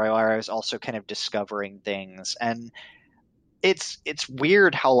sense, where I was also kind of discovering things. And it's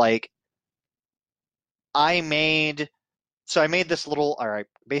weird how like I made this little, or I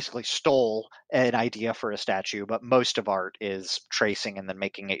basically stole an idea for a statue, but most of art is tracing and then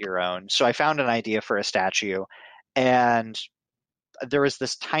making it your own. So I found an idea for a statue, and there was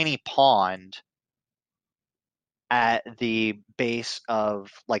this tiny pond at the base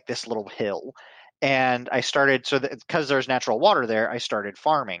of like this little hill. And I started, because there's natural water there, I started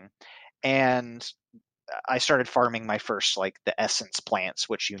farming. And I started farming my first, like the essence plants,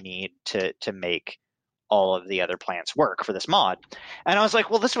 which you need to make all of the other plants work for this mod. And I was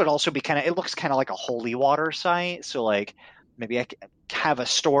like, well, this would also be it looks kind of like a holy water site. So like maybe I could have a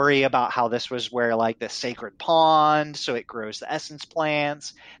story about how this was where like the sacred pond, so it grows the essence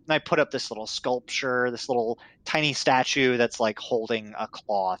plants. And I put up this little sculpture, this little tiny statue that's like holding a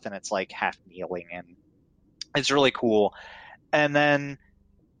cloth and it's like half kneeling, and it's really cool. And then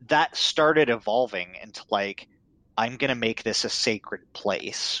that started evolving into like, I'm going to make this a sacred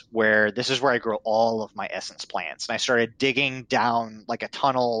place where this is where I grow all of my essence plants. And I started digging down like a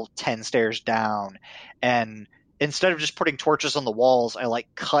tunnel 10 stairs down, and instead of just putting torches on the walls, I like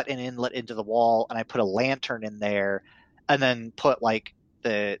cut an inlet into the wall and I put a lantern in there, and then put like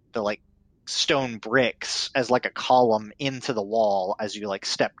the like stone bricks as like a column into the wall as you like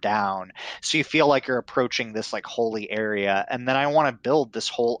step down, so you feel like you're approaching this like holy area. And then I want to build this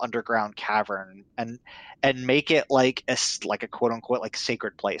whole underground cavern and make it like a quote unquote like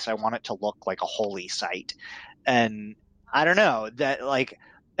sacred place. I want it to look like a holy site. And I don't know that like,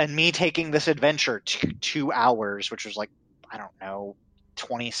 and me taking this adventure 2 hours, which was like, I don't know,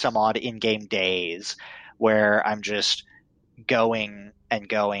 20 some odd in-game days, where I'm just going and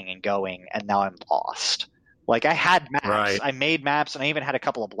going and going, and now I'm lost. Like I had maps, Right. I made maps, and I even had a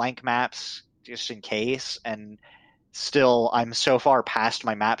couple of blank maps just in case, and still I'm so far past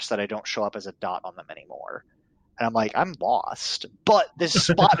my maps that I don't show up as a dot on them anymore. And I'm like, I'm lost. But this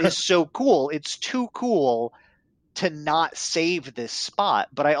spot is so cool. It's too cool to not save this spot.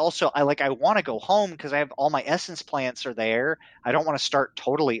 But I want to go home because I have all my essence plants are there. I don't want to start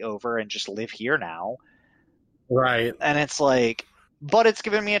totally over and just live here now. Right. And it's like, but it's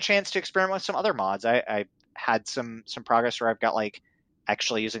given me a chance to experiment with some other mods. I had some progress where I've got like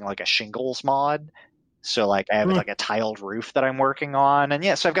actually using like a shingles mod. So like I have like a tiled roof that I'm working on. And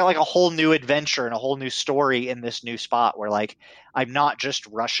yeah, so I've got like a whole new adventure and a whole new story in this new spot where like I'm not just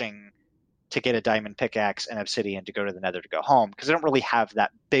rushing to get a diamond pickaxe and obsidian to go to the nether to go home, because I don't really have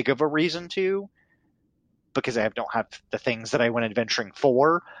that big of a reason to, because I don't have the things that I went adventuring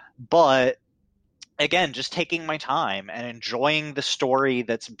for. But again, just taking my time and enjoying the story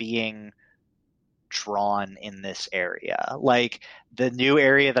that's being drawn in this area. Like the new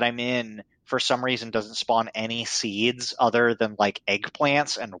area that I'm in, for some reason, doesn't spawn any seeds other than like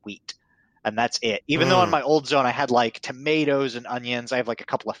eggplants and wheat. And that's it. Even though in my old zone I had like tomatoes and onions, I have like a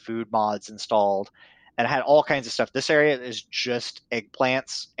couple of food mods installed, and I had all kinds of stuff. This area is just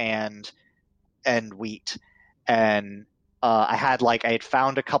eggplants and wheat. And I had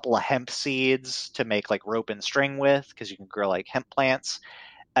found a couple of hemp seeds to make like rope and string with, because you can grow like hemp plants.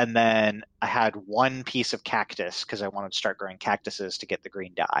 And then I had one piece of cactus because I wanted to start growing cactuses to get the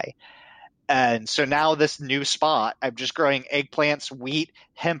green dye. And so now this new spot, I'm just growing eggplants, wheat,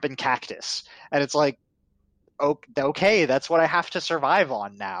 hemp, and cactus. And it's like, okay, that's what I have to survive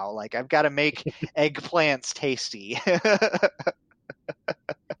on now. Like I've got to make eggplants tasty.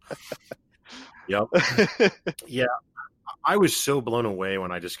 Yep. Yeah. I was so blown away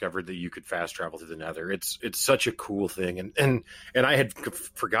when I discovered that you could fast travel to the nether. It's such a cool thing. And I had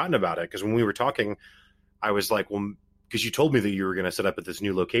forgotten about it, because when we were talking, I was like, well, because you told me that you were going to set up at this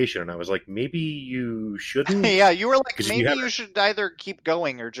new location, and I was like, maybe you shouldn't. Yeah, you were like, maybe you should either keep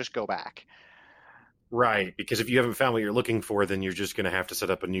going or just go back. Right, because if you haven't found what you're looking for, then you're just going to have to set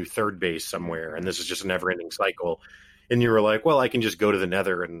up a new third base somewhere, and this is just a never-ending cycle. And you were like, well, I can just go to the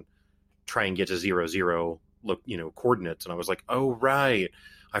nether and try and get to 0, coordinates. And I was like, oh, right.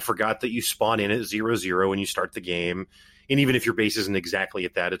 I forgot that you spawn in at 0 when you start the game. And even if your base isn't exactly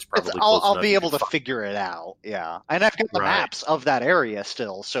at that, it's probably I'll be able to figure it out. Yeah. And I've got the maps of that area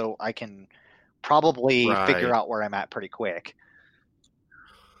still, so I can probably figure out where I'm at pretty quick.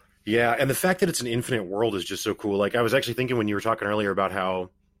 Yeah, and the fact that it's an infinite world is just so cool. Like I was actually thinking when you were talking earlier about how,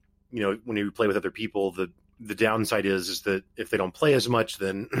 when you play with other people, the downside is that if they don't play as much,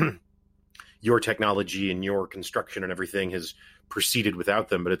 then your technology and your construction and everything has proceeded without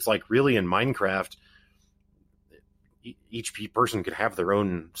them. But it's like really in Minecraft, each person could have their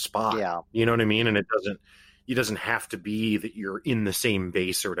own spot. Yeah. You know what I mean? And it doesn't have to be that you're in the same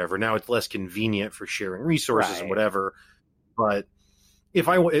base or whatever. Now it's less convenient for sharing resources and whatever. But if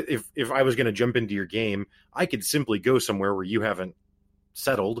I was going to jump into your game, I could simply go somewhere where you haven't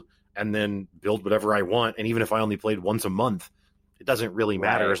settled and then build whatever I want. And even if I only played once a month, it doesn't really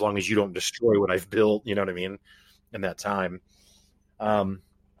matter as long as you don't destroy what I've built. You know what I mean? In that time.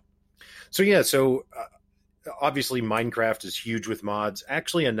 So obviously Minecraft is huge with mods.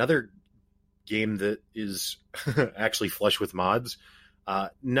 Actually, another game that is actually flush with mods,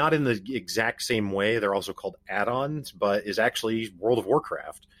 not in the exact same way, they're also called add-ons, but is actually World of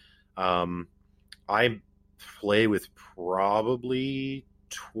Warcraft. I play with probably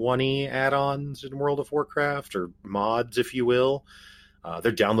 20 add-ons in World of Warcraft, or mods, if you will.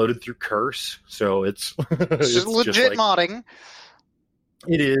 They're downloaded through Curse, so it's it's legit just like, modding.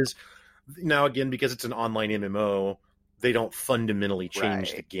 It is. Now, again, because it's an online MMO, they don't fundamentally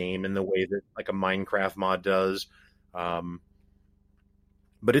change the game in the way that like a Minecraft mod does.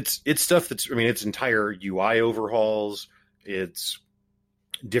 But it's stuff that's, I mean, it's entire UI overhauls. It's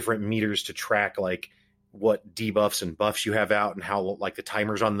different meters to track like what debuffs and buffs you have out and how like the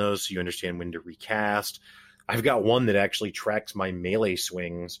timers on those, so you understand when to recast. I've got one that actually tracks my melee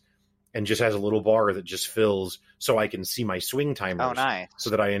swings and just has a little bar that just fills so I can see my swing timers. Oh, nice.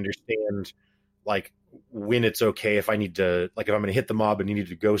 So that I understand like when it's okay if I need to, like if I'm going to hit the mob and you need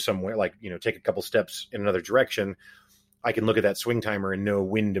to go somewhere, like, you know, take a couple steps in another direction, I can look at that swing timer and know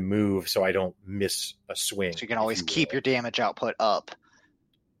when to move so I don't miss a swing. So you can always keep your damage output up.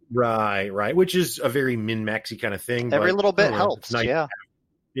 Right. Which is a very min-maxy kind of thing. Every but, little bit helps. Nice.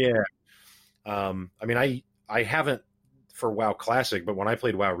 Yeah. I mean, I haven't for WoW Classic, but when I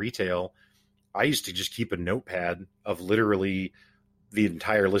played WoW Retail, I used to just keep a notepad of literally the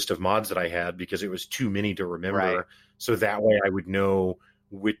entire list of mods that I had because it was too many to remember. Right. So that way I would know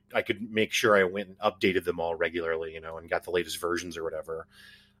I could make sure I went and updated them all regularly, you know, and got the latest versions or whatever.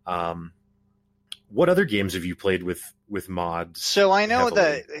 What other games have you played with mods? So I know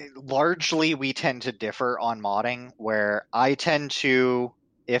that largely we tend to differ on modding, where I tend to,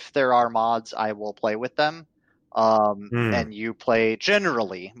 if there are mods, I will play with them. And you play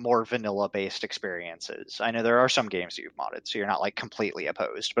generally more vanilla-based experiences. I know there are some games that you've modded, so you're not like completely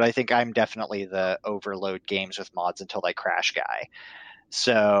opposed, but I think I'm definitely the overload games with mods until they crash guy.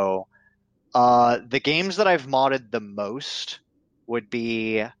 So the games that I've modded the most would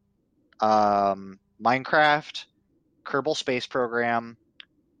be Minecraft, Kerbal Space Program,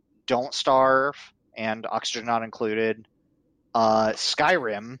 Don't Starve, and Oxygen Not Included,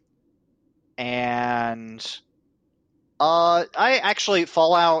 Skyrim, and I actually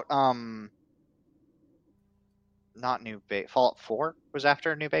Fallout, not New Vegas, Fallout 4 was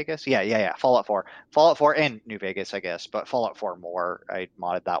after New Vegas? Yeah, Fallout 4. Fallout 4 and New Vegas, I guess, but Fallout 4 more. I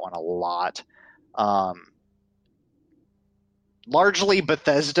modded that one a lot. Largely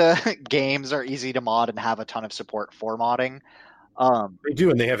Bethesda games are easy to mod and have a ton of support for modding. They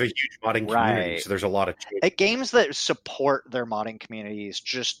do, and they have a huge modding community, so there's a lot of games that support their modding communities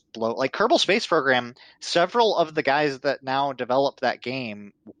just blow. Like Kerbal Space Program, several of the guys that now develop that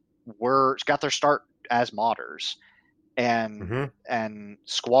game got their start as modders, and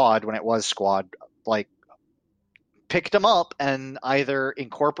Squad, when it was Squad, like picked them up and either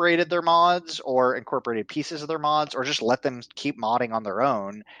incorporated their mods or incorporated pieces of their mods or just let them keep modding on their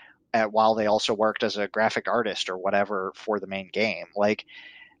own while they also worked as a graphic artist or whatever for the main game. Like,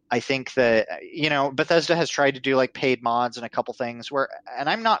 I think that, you know, Bethesda has tried to do like paid mods and a couple things and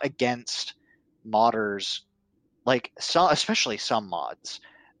I'm not against modders, like especially some mods.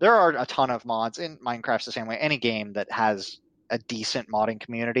 There are a ton of mods in Minecraft the same way. Any game that has a decent modding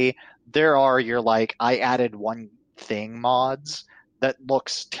community, there are your like, I added one thing mods that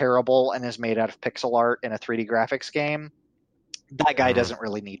looks terrible and is made out of pixel art in a 3D graphics game. That guy doesn't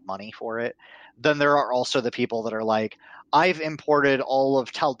really need money for it. Then there are also the people that are like, I've imported all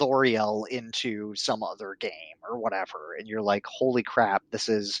of Taldoriel into some other game or whatever. And you're like, holy crap, this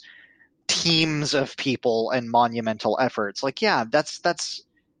is teams of people and monumental efforts. Like, yeah, that's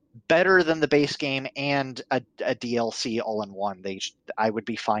better than the base game and a DLC all in one. I would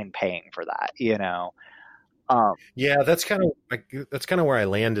be fine paying for that, you know? Yeah, that's kind of where I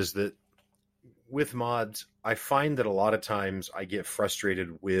land, is that with mods, I find that a lot of times I get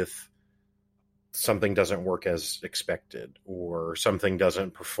frustrated with something doesn't work as expected, or something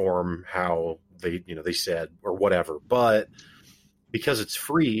doesn't perform how they said, or whatever. But because it's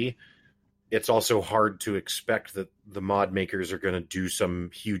free, it's also hard to expect that the mod makers are going to do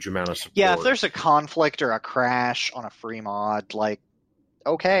some huge amount of support. Yeah, if there's a conflict or a crash on a free mod, like,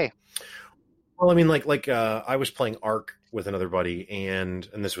 okay. Well, I mean, like I was playing Ark with another buddy, and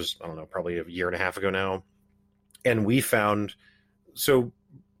this was, I don't know, probably a year and a half ago now, and we found, so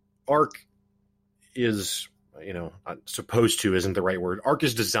Ark is, you know, supposed to isn't the right word. Ark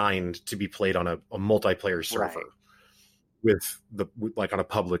is designed to be played on a multiplayer server, like on a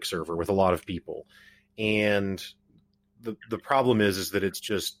public server with a lot of people, and the problem is that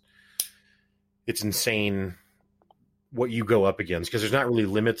it's insane what you go up against, because there's not really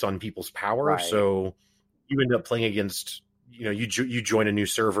limits on people's power. Right. So you end up playing against, you know, you join a new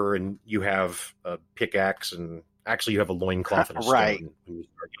server and you have a pickaxe, and actually you have a loincloth and a stone when you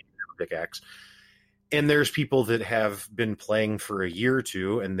start getting a pickaxe. And there's people that have been playing for a year or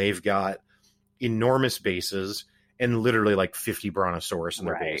two, and they've got enormous bases, and literally like 50 brontosaurus in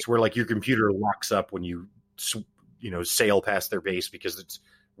their Right. base, where like your computer locks up when you sail past their base because it's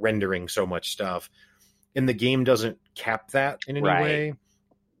rendering so much stuff, and the game doesn't cap that in any Right. way.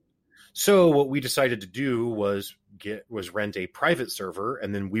 So what we decided to do was rent a private server,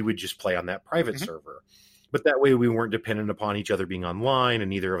 and then we would just play on that private server. But that way we weren't dependent upon each other being online, and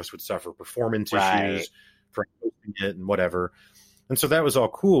neither of us would suffer performance issues for hosting it and whatever. And so that was all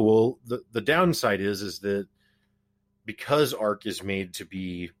cool. Well, the downside is that because Ark is made to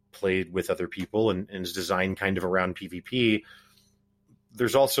be played with other people and is designed kind of around PvP,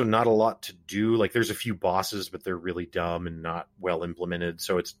 there's also not a lot to do. Like there's a few bosses, but they're really dumb and not well implemented.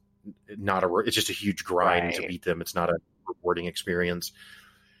 So it's just a huge grind to beat them. It's not a rewarding experience.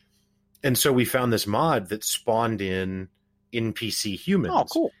 And so we found this mod that spawned in NPC humans. Oh,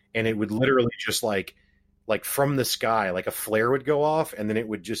 cool. And it would literally just like from the sky, like a flare would go off, and then it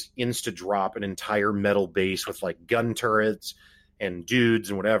would just insta drop an entire metal base with like gun turrets and dudes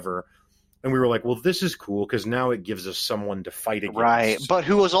and whatever. And we were like, well, this is cool because now it gives us someone to fight against. Right, but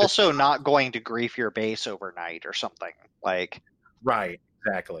who was also not going to grief your base overnight or something. Like, right,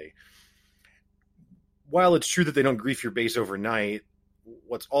 exactly. While it's true that they don't grief your base overnight,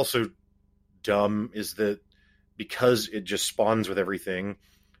 what's also dumb is that because it just spawns with everything,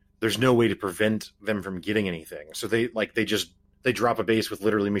 there's no way to prevent them from getting anything. So they drop a base with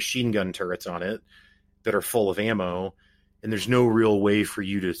literally machine gun turrets on it that are full of ammo, and there's no real way for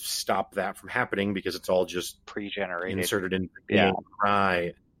you to stop that from happening because it's all just pre-generated, inserted in the game.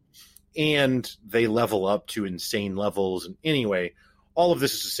 Right. And they level up to insane levels. And anyway, all of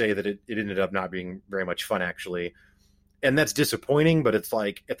this is to say that it ended up not being very much fun, actually. And that's disappointing, but it's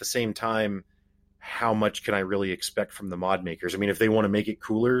like, at the same time, how much can I really expect from the mod makers? I mean, if they want to make it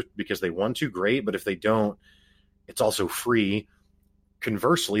cooler because they want to, great. But if they don't, it's also free.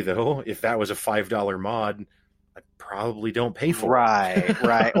 Conversely, though, if that was a $5 mod, I probably don't pay for it.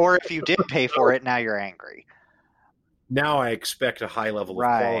 Right. Or if you did pay for it, now you're angry. Now I expect a high level of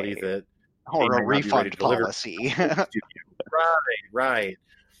quality that... Or a refund policy. Right.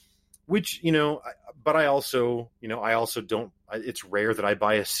 Which, but I also don't... It's rare that I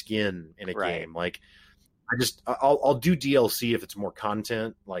buy a skin in a game. Like, I'll do DLC if it's more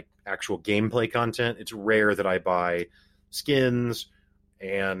content, like actual gameplay content. It's rare that I buy skins.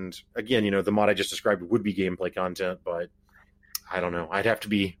 And again, the mod I just described would be gameplay content, but I don't know. I'd have to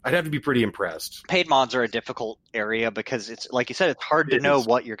be pretty impressed. Paid mods are a difficult area because it's like you said, it's hard to know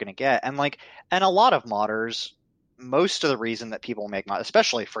what you're going to get. And a lot of modders, most of the reason that people make mods,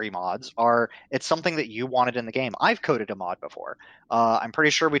 especially free mods, it's something that you wanted in the game. I've coded a mod before. I'm pretty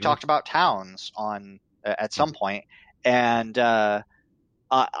sure we talked about towns at some point, and that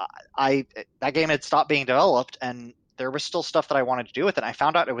game had stopped being developed, and there was still stuff that I wanted to do with it. And I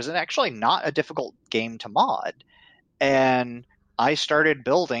found out it was actually not a difficult game to mod, and I started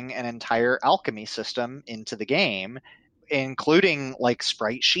building an entire alchemy system into the game, including like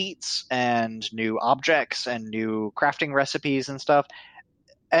sprite sheets and new objects and new crafting recipes and stuff.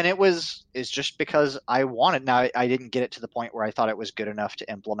 And it's just because I wanted. Now, I didn't get it to the point where I thought it was good enough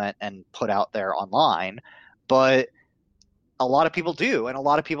to implement and put out there online, but a lot of people do. And a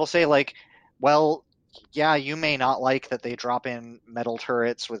lot of people say like, well, yeah, you may not like that they drop in metal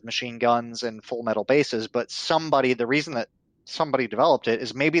turrets with machine guns and full metal bases, but the reason that somebody developed it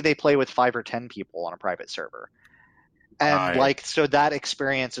is maybe they play with 5 or 10 people on a private server. And so that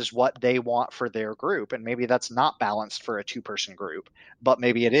experience is what they want for their group. And maybe that's not balanced for a 2-person group, but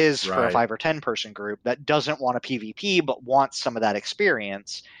maybe it is for a 5 or 10 person group that doesn't want a PvP, but wants some of that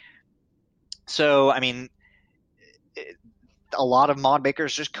experience. So, I mean, a lot of mod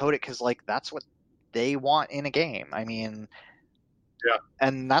makers just code it because like that's what they want in a game. I mean, yeah,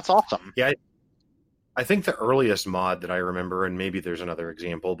 and that's awesome. Yeah. I think the earliest mod that I remember, and maybe there's another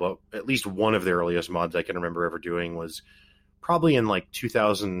example, but at least one of the earliest mods I can remember ever doing was probably in like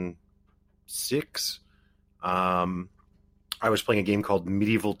 2006. I was playing a game called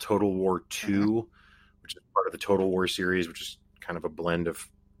Medieval Total War 2, which is part of the Total War series, which is kind of a blend of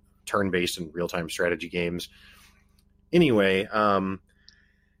turn-based and real-time strategy games. Anyway, and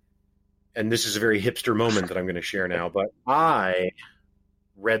this is a very hipster moment that I'm going to share now, but I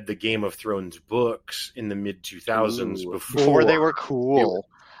read the Game of Thrones books in the mid 2000s before they were cool.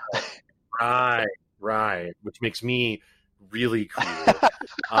 Right, which makes me really cool.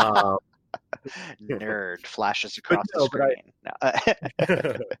 Nerd flashes across the screen.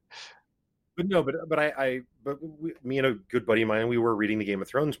 Me and a good buddy of mine, we were reading the Game of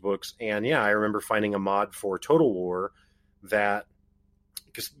Thrones books, and yeah, I remember finding a mod for Total War that,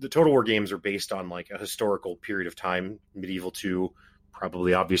 because the Total War games are based on like a historical period of time. Medieval 2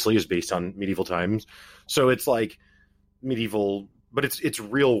 probably obviously is based on medieval times, so it's like medieval, but it's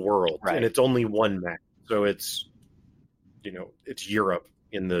real world, Right. and it's only one map, so it's it's Europe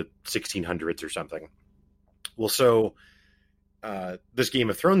in the 1600s or something. Well, so this Game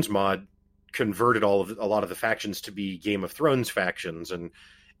of Thrones mod converted a lot of the factions to be Game of Thrones factions, and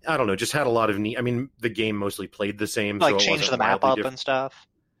I don't know, just had a lot of neat. I mean, the game mostly played the same, Like so it change wasn't the map wildly up different. and stuff.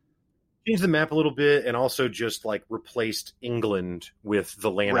 Changed the map a little bit, and also just like replaced England with the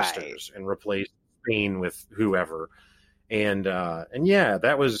Lannisters and replaced Spain with whoever. And yeah,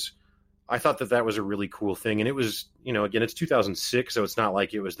 that was. I thought that was a really cool thing, and it was, again, it's 2006, so it's not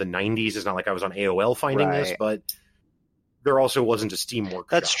like it was the 90s. It's not like I was on AOL finding this, but there also wasn't a Steam workshop.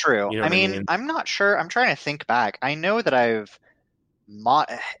 That's true. You know what I mean? I'm not sure. I'm trying to think back. I know that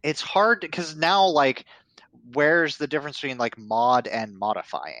it's hard because now, like, where's the difference between like mod and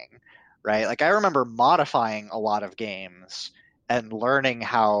modifying, right? Like, I remember modifying a lot of games and learning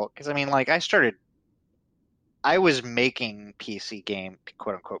how, because I mean, like, I was making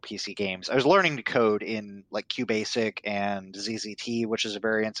quote unquote PC games. I was learning to code in like QBasic and ZZT, which is a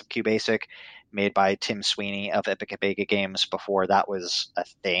variant of QBasic made by Tim Sweeney of Epic Vega Games before that was a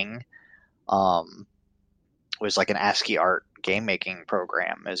thing. It was like an ASCII art game making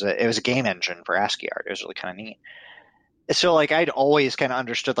program. It was a game engine for ASCII art. It was really kind of neat. So like I'd always kind of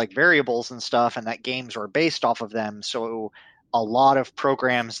understood like variables and stuff, and that games were based off of them. So a lot of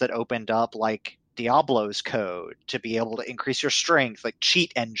programs that opened up like Diablo's code to be able to increase your strength, like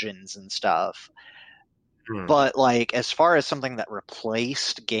cheat engines and stuff. But like as far as something that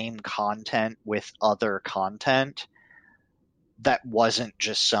replaced game content with other content, that wasn't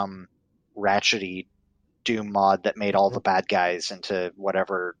just some ratchety Doom mod that made all the bad guys into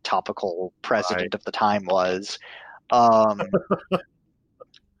whatever topical president of the time was. Could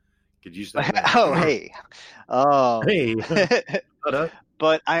use that. Oh, hey. Hey.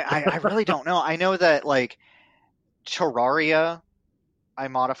 But I really don't know. I know that like Terraria, I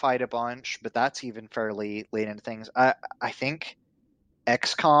modified a bunch, but that's even fairly late into things. I think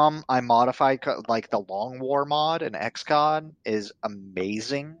XCOM, I modified like the Long War mod in XCOM is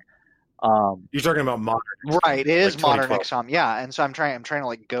amazing. You're talking about modern XCOM, right? It is like modern XCOM, yeah. And so I'm trying to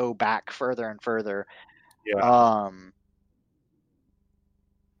like go back further and further. Yeah.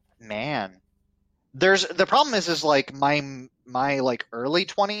 Man, the problem is like my like early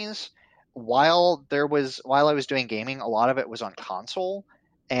 20s, while I was doing gaming, a lot of it was on console,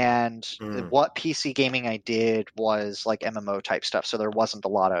 and what PC gaming I did was like MMO type stuff, so there wasn't a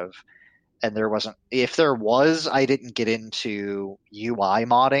lot of, and there wasn't, if there was, I didn't get into UI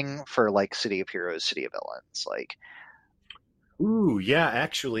modding for like City of Heroes, City of Villains, like. Ooh, yeah,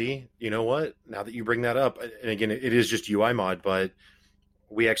 actually, you know what? Now that you bring that up, and again, it is just UI mod, but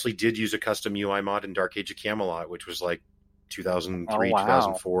we actually did use a custom UI mod in Dark Age of Camelot, which was like 2003,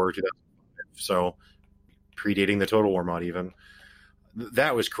 2004, 2005, so predating the Total War mod even.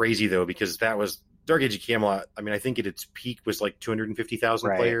 That was crazy, though, because that was Dark Age of Camelot. I mean, I think at its peak was like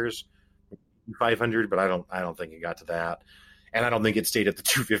 250,000 players, 500, but I don't think it got to that. And I don't think it stayed at the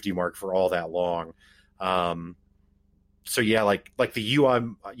 250 mark for all that long. So yeah, like the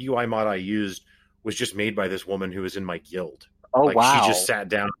UI mod I used was just made by this woman who was in my guild. Oh, like, wow. She just sat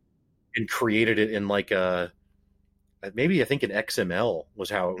down and created it in like maybe I think an XML was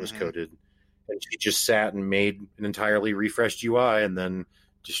how it was coded. And she just sat and made an entirely refreshed UI and then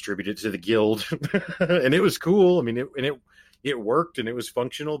distributed it to the guild. And it was cool. I mean, it worked and it was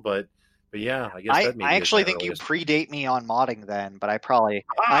functional, but yeah, I guess that I actually think you predate me on modding then, but I probably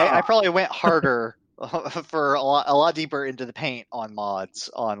went harder for a lot deeper into the paint on mods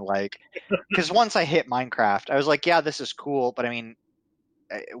on like, because once I hit Minecraft, I was like, yeah, this is cool, but I mean,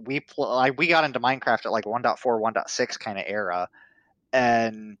 we got into Minecraft at like 1.4, 1.6 kind of era,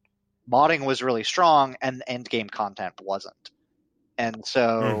 and modding was really strong and end game content wasn't. And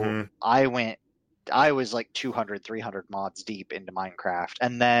so I was like 200, 300 mods deep into Minecraft,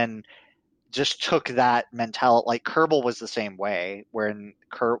 and then just took that mentality. Like Kerbal was the same way, when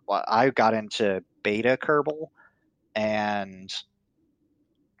I got into beta Kerbal, and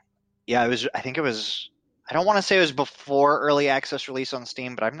yeah, I don't want to say it was before early access release on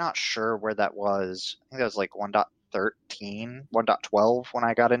Steam, but I'm not sure where that was. I think that was like 1.13, 1.12 when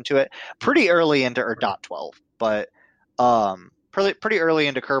I got into it. Pretty early into, or .12, but pretty early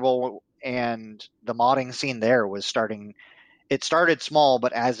into Kerbal, and the modding scene there was starting. It started small,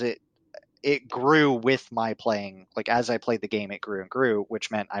 but as it grew with my playing. Like as I played the game, it grew and grew,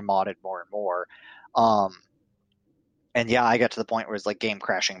 which meant I modded more and more. And yeah, I got to the point where it's like game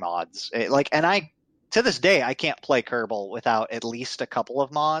crashing mods. To this day, I can't play Kerbal without at least a couple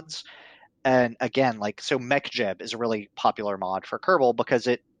of mods. And again, like, so MechJeb is a really popular mod for Kerbal because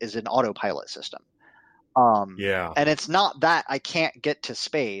it is an autopilot system. Yeah. And it's not that I can't get to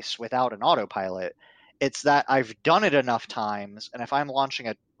space without an autopilot. It's that I've done it enough times, and if I'm launching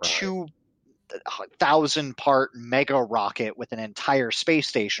a Right. 2,000 part mega rocket with an entire space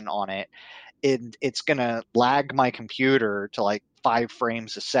station on it, it's going to lag my computer to like 5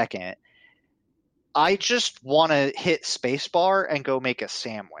 frames a second. I just want to hit spacebar and go make a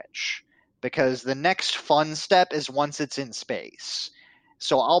sandwich, because the next fun step is once it's in space.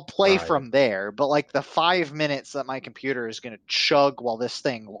 So I'll play Right. from there, but like the 5 minutes that my computer is going to chug while this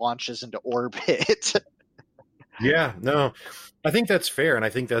thing launches into orbit. Yeah, no, I think that's fair. And I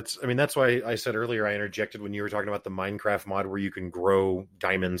think that's why I said earlier I interjected when you were talking about the Minecraft mod where you can grow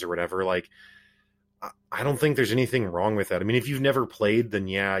diamonds or whatever. Like, I don't think there's anything wrong with that. I mean, if you've never played, then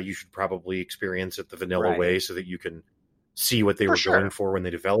yeah, you should probably experience it the vanilla Right. way so that you can see what they For were sure. going for when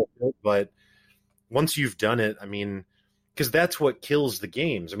they developed it. But once you've done it, I mean, because that's what kills the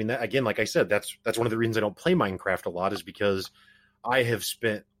games. I mean, that, again, like I said, that's one of the reasons I don't play Minecraft a lot, is because I have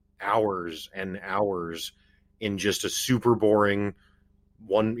spent hours and hours in just a super boring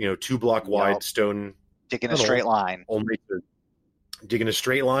 2 block wide Yup. stone Digging a tunnel, straight line. only to dig in a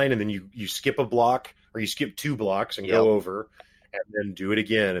straight line, and then you skip a block, or you skip 2 blocks and Yep. go over, and then do it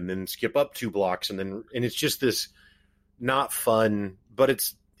again, and then skip up 2 blocks, and it's just this not fun, but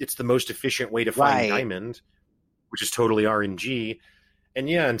it's the most efficient way to find Right. diamond, which is totally RNG.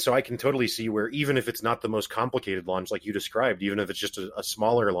 And so I can totally see where, even if it's not the most complicated launch like you described, even if it's just a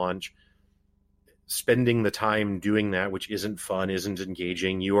smaller launch, spending the time doing that, which isn't fun, isn't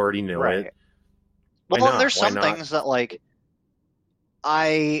engaging, you already know Right. it. Well, there's some things that like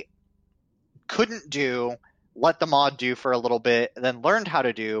I couldn't do, let the mod do for a little bit, then learned how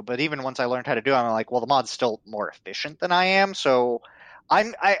to do. But even once I learned how to do, I'm like, well, the mod's still more efficient than I am. So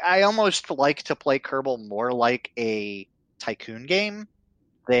I almost like to play Kerbal more like a tycoon game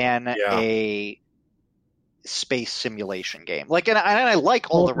than a space simulation game. Like, and I like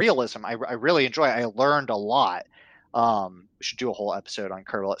all the realism. I really enjoy it. I learned a lot. We should do a whole episode on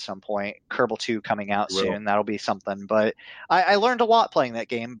Kerbal at some point. Kerbal 2 coming out soon. That'll be something. But I learned a lot playing that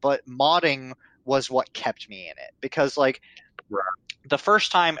game, but modding was what kept me in it. Because, like, the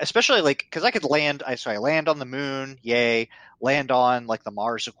first time, especially, like, because I could land, I land on the moon, yay. Land on, like, the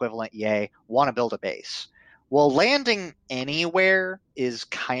Mars equivalent, yay. Want to build a base. Well, landing anywhere is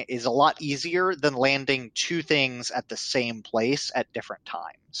a lot easier than landing 2 things at the same place at different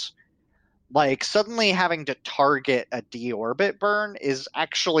times. Like, suddenly having to target a deorbit burn is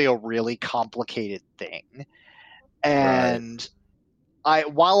actually a really complicated thing. And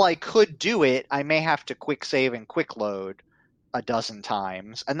while I could do it, I may have to quick save and quick load a dozen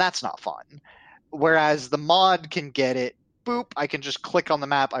times, and that's not fun. Whereas the mod can get it, boop, I can just click on the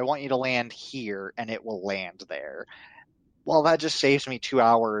map, I want you to land here, and it will land there. Well, that just saves me 2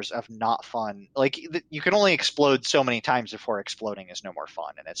 hours of not fun. Like, you can only explode so many times before exploding is no more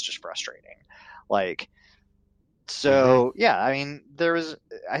fun, and it's just frustrating. Like, so, yeah, I mean,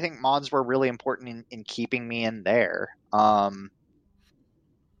 I think mods were really important in keeping me in there. I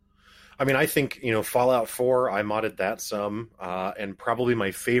mean, I think, Fallout 4, I modded that some, and probably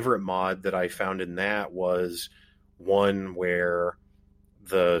my favorite mod that I found in that was one where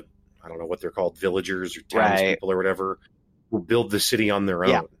I don't know what they're called, villagers or townspeople or whatever, will build the city on their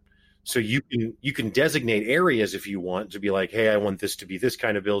own. So you can designate areas if you want to be like, hey, I want this to be this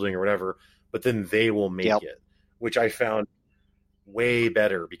kind of building or whatever, but then they will make it, which I found way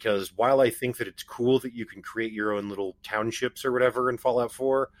better, because while I think that it's cool that you can create your own little townships or whatever in Fallout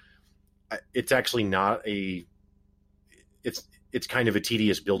 4, it's actually not it's kind of a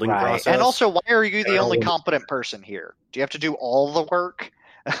tedious building process. And also, why are you the only competent person here? Do you have to do all the work?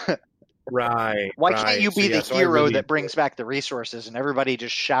 Why can't you be the hero that brings back the resources and everybody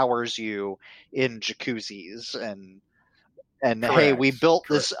just showers you in jacuzzis and Correct. Hey, we built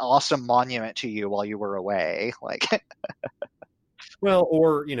this awesome monument to you while you were away, like. Well,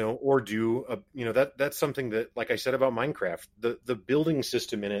 or do that's something that, like I said about Minecraft, the building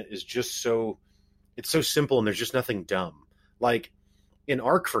system in it is just it's so simple, and there's just nothing dumb. Like in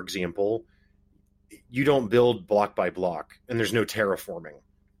Ark, for example, you don't build block by block, and there's no terraforming.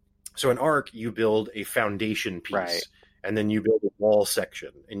 So in Ark, you build a foundation piece, and then you build a wall section,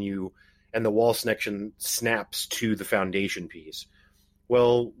 and the wall section snaps to the foundation piece.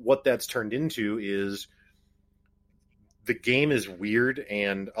 Well, what that's turned into is the game is weird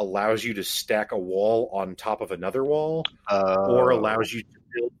and allows you to stack a wall on top of another wall, or allows you to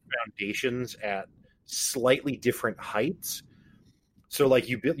build foundations at slightly different heights. So, like,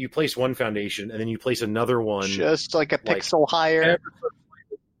 you place one foundation, and then you place another one just like a pixel higher.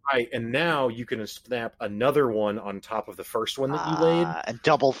 Right, and now you can snap another one on top of the first one that you laid. And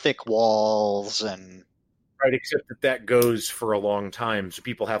double thick walls and Right, except that goes for a long time. So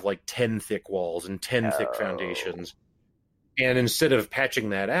people have like 10 thick walls and 10 thick foundations. And instead of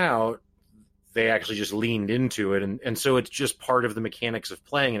patching that out, they actually just leaned into it. And so it's just part of the mechanics of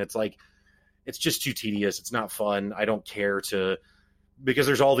playing. And it's like, it's just too tedious. It's not fun. I don't care to, because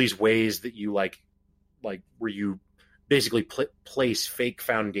there's all these ways that you like where you basically place fake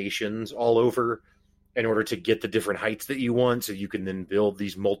foundations all over in order to get the different heights that you want. So you can then build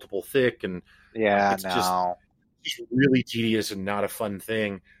these multiple thick, and it's just really tedious and not a fun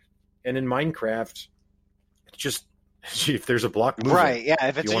thing. And in Minecraft, it's just, if there's a block, move right. it. Yeah.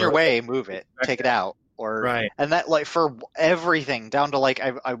 If it's in your way, move it, take it out. Or, right. And that, like, for everything down to, like,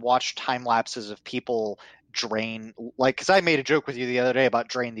 I watched time lapses of people drain, like, because I made a joke with you the other day about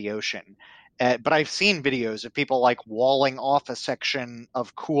drain the ocean. But I've seen videos of people like walling off a section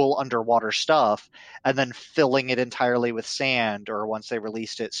of cool underwater stuff and then filling it entirely with sand, or once they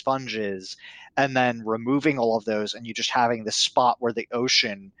released it, sponges, and then removing all of those, and you just having this spot where the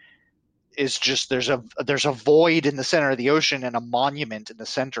ocean is just, there's a void in the center of the ocean and a monument in the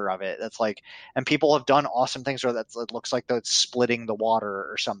center of it. That's like, and people have done awesome things where it looks like though it's splitting the water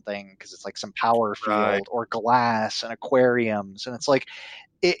or something, because it's like some power field, right, or glass and aquariums, and it's like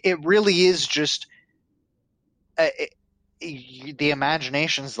it really is just the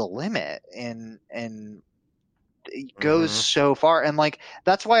imagination's the limit, and it goes so far. And like,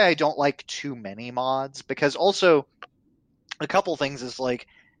 that's why I don't like too many mods, because also a couple things is like,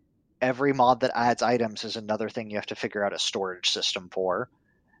 every mod that adds items is another thing you have to figure out a storage system for.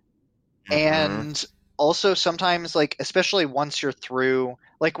 And also sometimes, like, especially once you're through,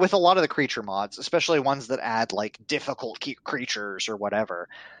 like with a lot of the creature mods, especially ones that add like difficult creatures or whatever,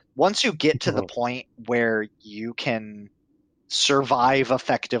 once you get to the point where you can survive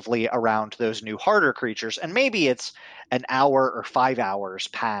effectively around those new harder creatures, and maybe it's an hour or 5 hours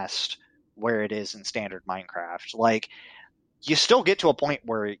past where it is in standard Minecraft, like, you still get to a point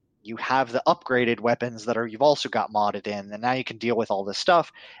where you have the upgraded weapons that you've also got modded in, and now you can deal with all this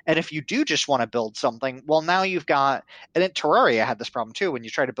stuff. And if you do just want to build something, well, now you've got, and in Terraria had this problem too, when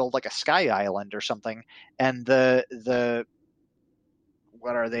you try to build like a sky island or something, and the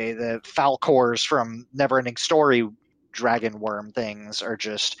what are they, the Falcors from Neverending Story dragon worm things are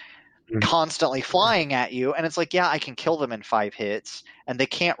just constantly flying at you, and it's like, yeah, I can kill them in 5 hits and they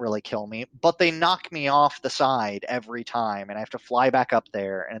can't really kill me, but they knock me off the side every time and I have to fly back up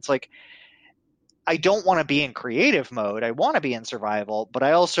there. And it's like, I don't want to be in creative mode, I want to be in survival, but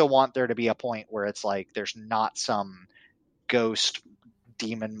I also want there to be a point where it's like there's not some ghost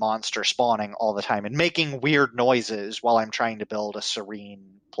demon monster spawning all the time and making weird noises while I'm trying to build a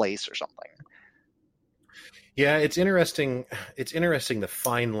serene place or something. Yeah, it's interesting. It's interesting the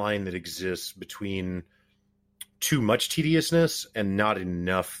fine line that exists between too much tediousness and not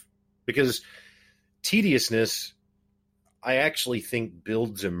enough. Because tediousness, I actually think,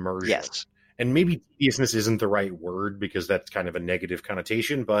 builds immersion. Yes. And maybe tediousness isn't the right word because that's kind of a negative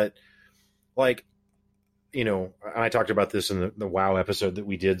connotation. But, like, you know, I talked about this in the WoW episode that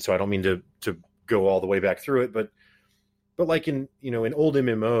we did, so I don't mean to go all the way back through it. But like in old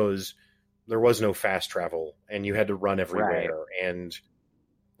MMOs, there was no fast travel and you had to run everywhere, right, and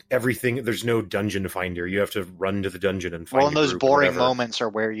everything. There's no dungeon finder. You have to run to the dungeon and find. Well, and those boring moments are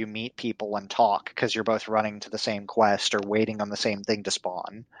where you meet people and talk because you're both running to the same quest or waiting on the same thing to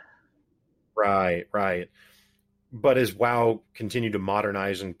spawn. Right. But as WoW continued to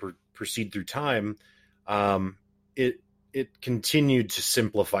modernize and proceed through time, it continued to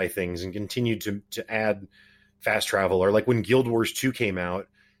simplify things and continued to add fast travel. Or like when Guild Wars 2 came out,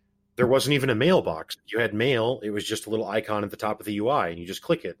 there wasn't even a mailbox. You had mail. It was just a little icon at the top of the UI, and you just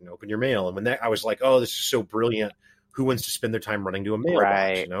click it and open your mail. And when I was like, oh, this is so brilliant. Who wants to spend their time running to a mailbox?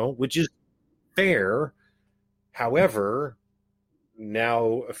 Right. Which is fair. However,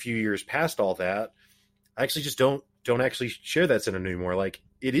 now a few years past all that, I actually just don't actually share that sentiment anymore. Like,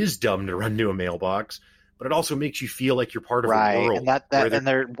 it is dumb to run to a mailbox, but it also makes you feel like you're part of a world. And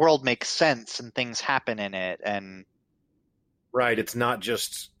their world makes sense and things happen in it. And right, it's not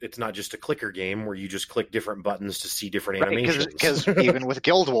just a clicker game where you just click different buttons to see different animations. Because even with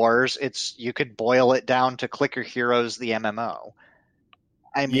Guild Wars, you could boil it down to Clicker Heroes, the MMO.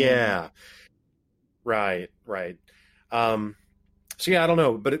 I mean, yeah, right. So yeah, I don't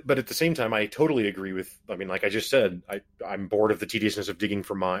know, but at the same time, I totally agree with. I mean, like I just said, I'm bored of the tediousness of digging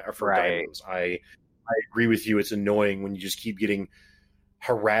for diamonds. I agree with you. It's annoying when you just keep getting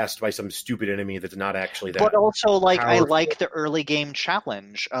harassed by some stupid enemy that's not actually that. But also, like, powerful. I like the early game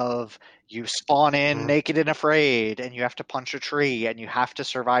challenge of you spawn in naked and afraid, and you have to punch a tree, and you have to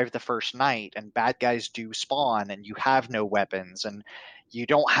survive the first night, and bad guys do spawn, and you have no weapons, and you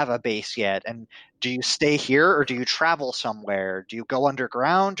don't have a base yet, and do you stay here or do you travel somewhere? Do you go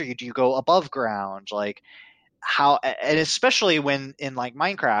underground or do you go above ground? Like how, and especially when in like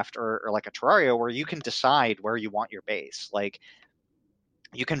Minecraft or like a Terraria where you can decide where you want your base. Like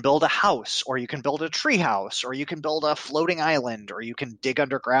you can build a house, or you can build a tree house, or you can build a floating island, or you can dig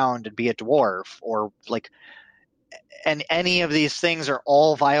underground and be a dwarf, or like, and any of these things are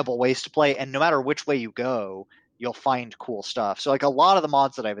all viable ways to play. And no matter which way you go, you'll find cool stuff. So like a lot of the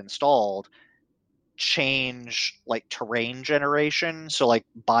mods that I've installed change like terrain generation. So like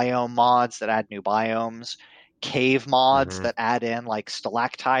biome mods that add new biomes, cave mods that add in like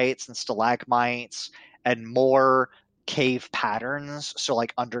stalactites and stalagmites and more cave patterns, so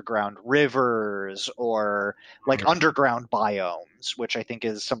like underground rivers or like underground biomes, which I think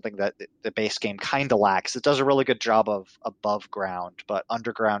is something that the base game kind of lacks. It does a really good job of above ground, but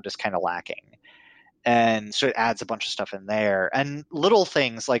underground is kind of lacking. And so it adds a bunch of stuff in there, and little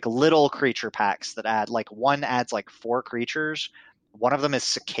things like little creature packs that add, like one adds like 4 creatures. One of them is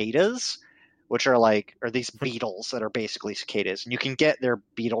cicadas, which are like, or these beetles that are basically cicadas, and you can get their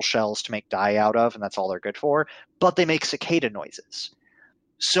beetle shells to make dye out of, and that's all they're good for, but they make cicada noises.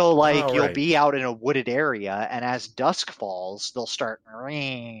 So like you'll be out in a wooded area, and as dusk falls, they'll start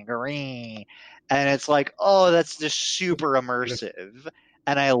ring ring, and it's like, oh, that's just super immersive.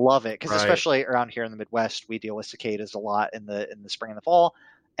 And I love it because especially around here in the Midwest, we deal with cicadas a lot in the spring and the fall,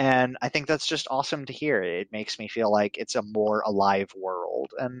 and I think that's just awesome to hear. It makes me feel like it's a more alive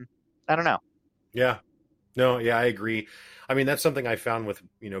world, and I don't know. Yeah, no, yeah, I agree. I mean, that's something I found with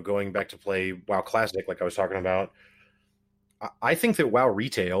going back to play WoW Classic, like I was talking about. I think that WoW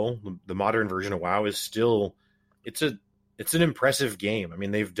Retail, the modern version of WoW, is still it's an impressive game. I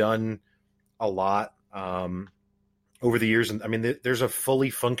mean, they've done a lot. Over the years, and I mean, there's a fully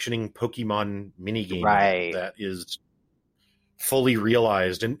functioning Pokemon minigame that is fully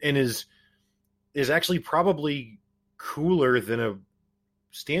realized and is actually probably cooler than a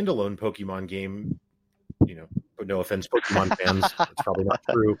standalone Pokemon game. But no offense, Pokemon fans, it's probably not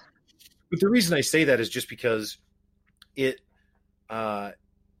true. But the reason I say that is just because it,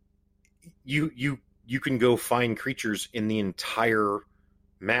 you can go find creatures in the entire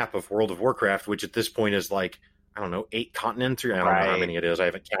map of World of Warcraft, which at this point is like, I don't know, 8 continents, or I don't know how many it is. I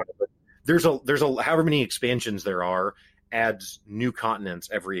haven't counted, but there's a however many expansions there are, adds new continents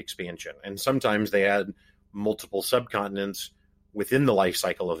every expansion, and sometimes they add multiple subcontinents within the life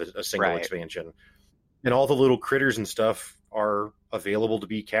cycle of a single expansion, and all the little critters and stuff are available to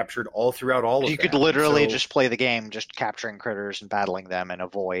be captured all throughout all of you could literally just play the game just capturing critters and battling them and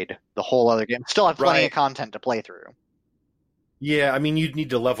avoid the whole other game. Still have plenty of content to play through. Yeah, I mean, you'd need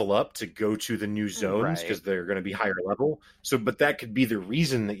to level up to go to the new zones because they're going to be higher level. So, but that could be the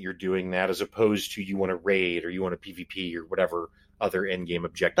reason that you're doing that, as opposed to you want to raid or you want to PvP or whatever other end game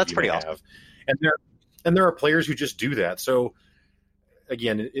objective That's pretty awesome. have. And there are players who just do that. So,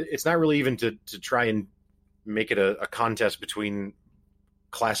 again, it's not really even to try and make it a contest between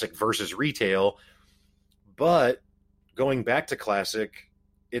Classic versus Retail, but going back to Classic,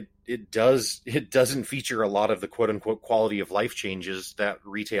 it doesn't feature a lot of the quote unquote quality of life changes that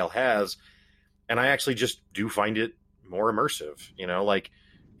Retail has, and I actually just do find it more immersive. Like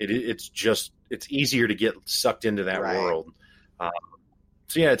it's easier to get sucked into that world.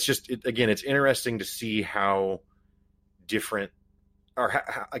 So yeah, it's interesting to see how different, or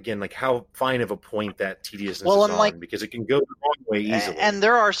how fine of a point that tediousness is on, because it can go the wrong way easily. And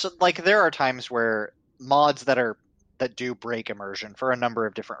there are times where mods that do break immersion for a number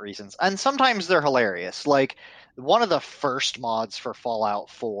of different reasons, and sometimes they're hilarious. Like one of the first mods for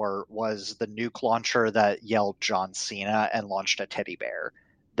Fallout 4 was the nuke launcher that yelled John Cena and launched a teddy bear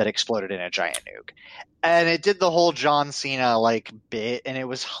that exploded in a giant nuke, and it did the whole John Cena like bit, and it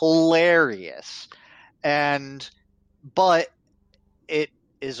was hilarious. But it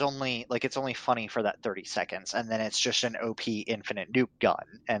is only it's only funny for that 30 seconds, and then it's just an OP infinite nuke gun,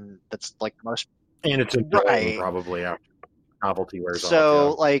 and that's like most. And it's annoying, probably after novelty wears off.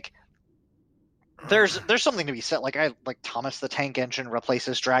 So there's something to be said. Like Thomas the Tank Engine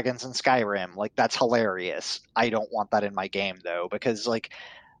replaces dragons in Skyrim. Like that's hilarious. I don't want that in my game though, because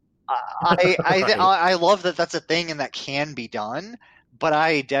I love that that's a thing and that can be done. But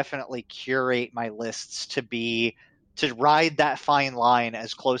I definitely curate my lists to ride that fine line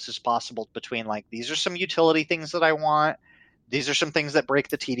as close as possible between these are some utility things that I want. These are some things that break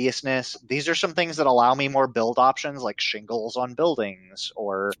the tediousness. These are some things that allow me more build options, like shingles on buildings,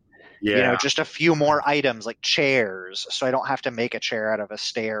 or just a few more items like chairs, so I don't have to make a chair out of a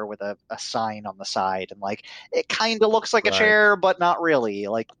stair with a sign on the side, and it kind of looks like a chair, but not really.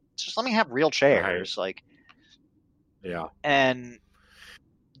 Just let me have real chairs. And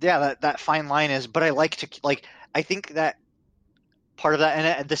yeah, that fine line is, but I like to like I think that part of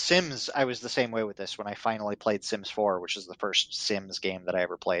that, and The Sims, I was the same way with this. When I finally played Sims 4, which is the first Sims game that I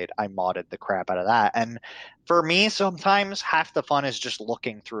ever played, I modded the crap out of that. And for me, sometimes half the fun is just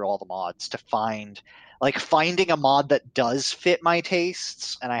looking through all the mods to find, like, finding a mod that does fit my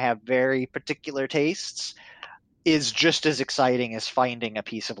tastes, and I have very particular tastes, is just as exciting as finding a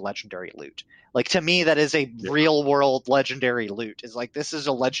piece of legendary loot. Like, to me, that is a real world legendary loot. Is like, this is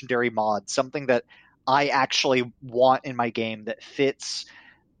a legendary mod, something that I actually want in my game that fits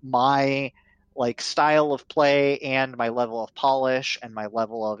my like style of play and my level of polish and my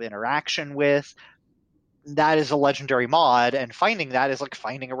level of interaction with. That is a legendary mod, and finding that is like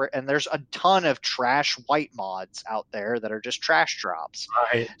finding and there's a ton of trash white mods out there that are just trash drops.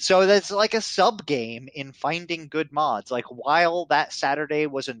 Right. So that's like a sub game in finding good mods. Like, while that Saturday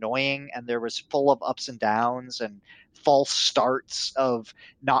was annoying and there was full of ups and downs and false starts of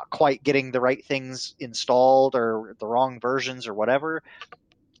not quite getting the right things installed or the wrong versions or whatever,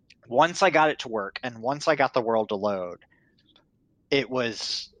 once I got it to work and once I got the world to load, it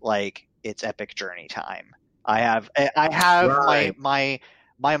was like, it's epic journey time. I have Right. my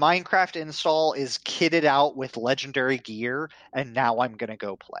Minecraft install is kitted out with legendary gear, and now I'm gonna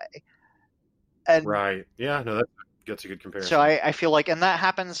go play. And Right. Yeah. No, that's a good comparison. so I feel like, and that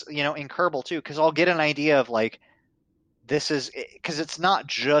happens, in Kerbal too, because I'll get an idea of like, this is because it's not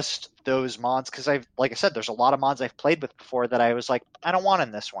just those mods. Because like I said, there's a lot of mods I've played with before that I was like, I don't want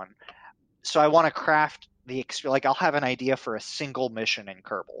in this one. So I want to craft like, I'll have an idea for a single mission in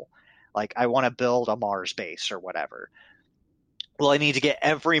Kerbal. Like, I want to build a Mars base or whatever. Well, I need to get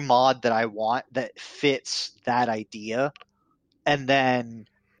every mod that I want that fits that idea, and then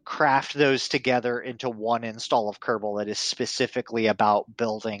craft those together into one install of Kerbal that is specifically about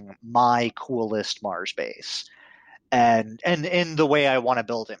building my coolest Mars base. And in the way I want to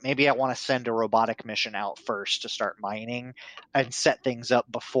build it. Maybe I want to send a robotic mission out first to start mining and set things up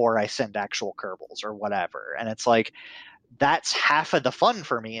before I send actual Kerbals or whatever. And it's like, that's half of the fun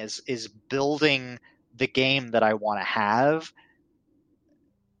for me is building the game that I want to have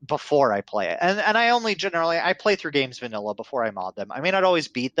before I play it. And I only generally I play through games vanilla before I mod them. I may not always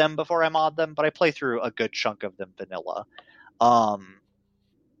beat them before I mod them, but I play through a good chunk of them vanilla.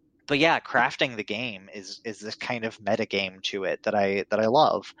 But yeah, crafting the game is this kind of meta game to it that I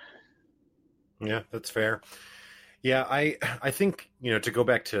love. Yeah, that's fair. Yeah, I think, to go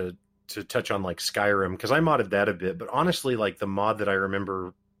back to touch on like Skyrim, because I modded that a bit, but honestly, like the mod that I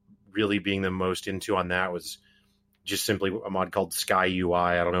remember really being the most into on that was just simply a mod called Sky UI.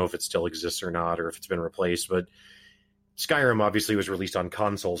 I don't know if it still exists or not, or if it's been replaced, but Skyrim obviously was released on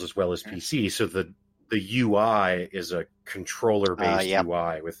consoles as well as PC, so the UI is a controller based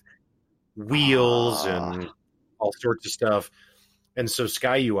UI with wheels and all sorts of stuff. And so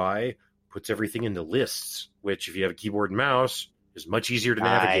Sky UI puts everything into lists, which if you have a keyboard and mouse is much easier to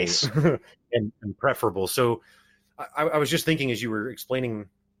navigate and preferable. So I was just thinking as you were explaining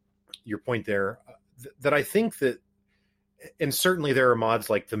your point there, that I think that, and certainly there are mods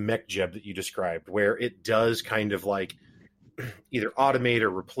like the MechJeb that you described, where it does kind of like either automate or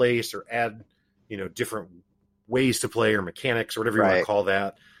replace or add, different ways to play or mechanics or whatever you want to call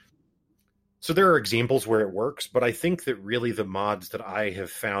that. So there are examples where it works, but I think that really the mods that I have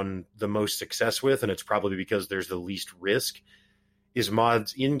found the most success with, and it's probably because there's the least risk, is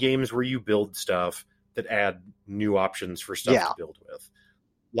mods in games where you build stuff that add new options for stuff to build with.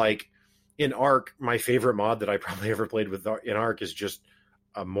 Like in Ark, my favorite mod that I probably ever played with in Ark is just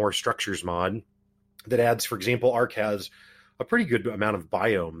a more structures mod that adds, for example, Ark has a pretty good amount of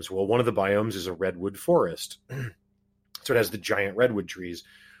biomes. Well, one of the biomes is a redwood forest. So it has the giant redwood trees.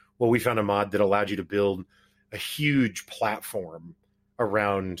 Well, we found a mod that allowed you to build a huge platform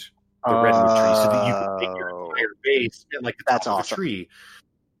around the redwood tree so that you can make your entire base at like the top of the tree.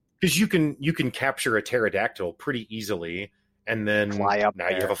 Because you can capture a pterodactyl pretty easily, and then fly up now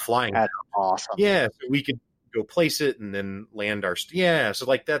there. You have a flying. That's awesome. Yeah, so we could go place it and then land our. So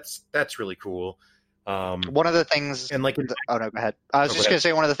like that's really cool. One of the things, and like, oh no, go ahead. I was just going to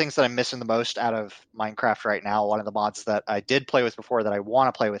say, one of the things that I'm missing the most out of Minecraft right now, one of the mods that I did play with before that I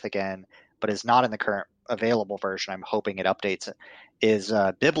want to play with again, but is not in the current available version, I'm hoping it updates it, is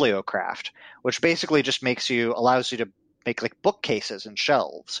Bibliocraft, which basically just allows you to make like bookcases and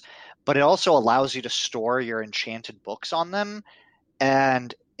shelves, but it also allows you to store your enchanted books on them,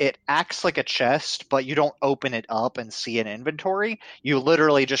 and it acts like a chest, but you don't open it up and see an inventory. You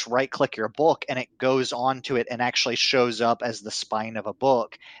literally just right-click your book, and it goes onto it and actually shows up as the spine of a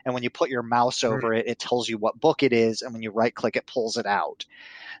book. And when you put your mouse over it, it tells you what book it is, and when you right-click, it pulls it out.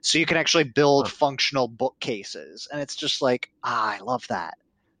 So you can actually build functional bookcases, and it's just like, I love that.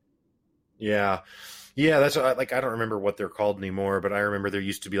 Yeah. Yeah, that's like, I don't remember what they're called anymore, but I remember there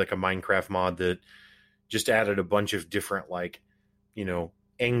used to be like a Minecraft mod that just added a bunch of different, like,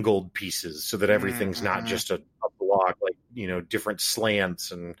 angled pieces so that everything's not Mm-hmm. just a block, like, different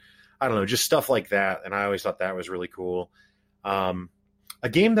slants and I don't know, just stuff like that. And I always thought that was really cool. Um, a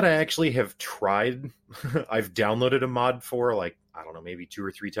game that I actually have tried, I've downloaded a mod for, like, I don't know, maybe 2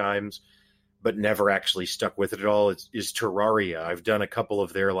 or 3 times, but never actually stuck with it at all. Is Terraria. I've done a couple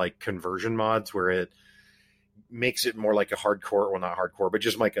of their like conversion mods where it makes it more like a hardcore, well, not hardcore, but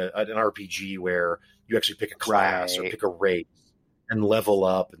just like an RPG where you actually pick a class or Right. pick a race and level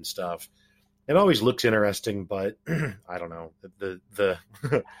up and stuff. It always looks interesting, but I don't know, the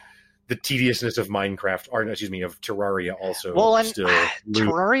the tediousness of Minecraft, or excuse me, of Terraria also Well, and still looms.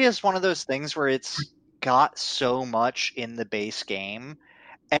 Terraria is one of those things where it's got so much in the base game,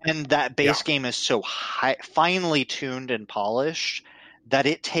 and that Yeah. base game is so finely tuned and polished that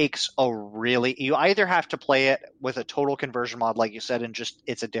it takes a really. You either have to play it with a total conversion mod, like you said, and just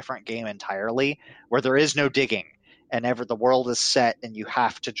it's a different game entirely, where there is no digging and the world is set, and you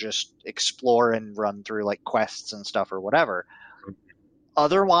have to just explore and run through like quests and stuff or whatever.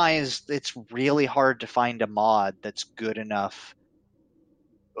 Otherwise, it's really hard to find a mod that's good enough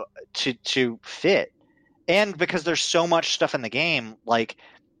to fit. And because there's so much stuff in the game, like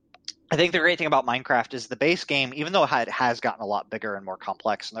I think the great thing about Minecraft is the base game, even though it has gotten a lot bigger and more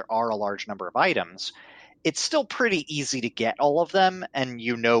complex, and there are a large number of items, it's still pretty easy to get all of them, and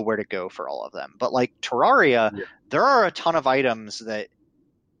you know where to go for all of them. But like Terraria, Yeah. there are a ton of items that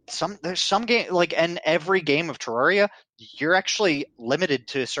there's some game like, and every game of Terraria, you're actually limited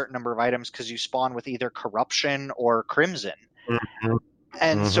to a certain number of items because you spawn with either corruption or crimson, Mm-hmm.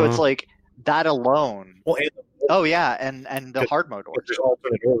 and so it's Mm-hmm. like that alone. Well, and Oh yeah, and the hard mode ores. there's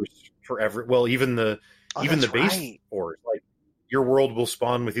alternate ores for every. Well, Oh, even the that's base right. ores, like your world will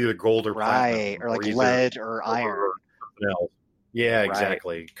spawn with either gold or Right, platinum, or or like either lead or silver iron. or something else. Yeah, Right.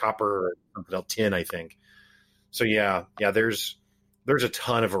 exactly. Copper or something else, tin, I think. So yeah. There's a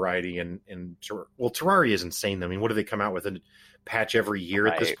ton of variety in well, Terraria is insane. I mean, what do they come out with, a patch every year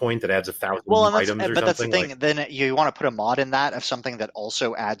at this Right. point that adds 1,000 Well, new and items or but that's the something? thing. Like, Then you want to put a mod in that of something that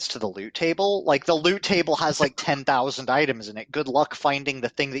also adds to the loot table. Like the loot table has like 10,000 items in it. Good luck finding the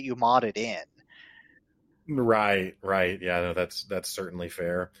thing that you modded in. right. Yeah, no, that's certainly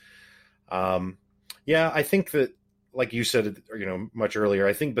fair. Um, yeah, I think that, like you said, much earlier,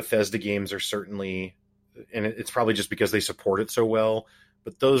 I think Bethesda games are certainly, and it's probably just because they support it so well.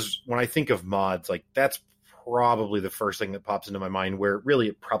 But those, when I think of mods, like that's probably the first thing that pops into my mind. Where really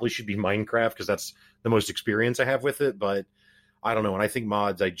it probably should be Minecraft because that's the most experience I have with it. But I don't know. When I think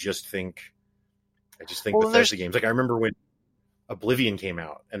mods, I just think Well, and Bethesda there's games. Like I remember when Oblivion came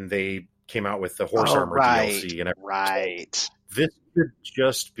out and they came out with the Horse oh Armor right, DLC, and everyone was like, right. "This could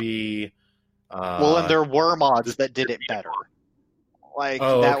just be." Well, and there were This mods that did could it be better. Like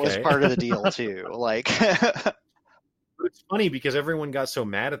Oh, that was okay. part of the deal too. Like It's funny because everyone got so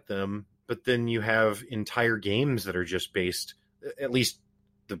mad at them, but then you have entire games that are just based, at least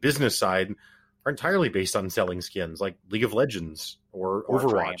the business side, are entirely based on selling skins, like League of Legends or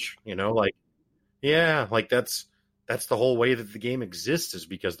Warframe. Overwatch. Like, yeah, like that's the whole way that the game exists, is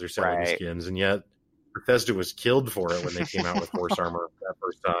because they're selling Right. skins, and yet Bethesda was killed for it when they came out with Horse Armor that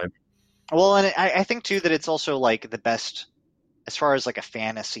first time. Well, and I think too that it's also like the best as far as like a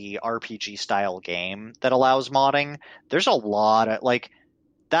fantasy RPG style game that allows modding. There's a lot of like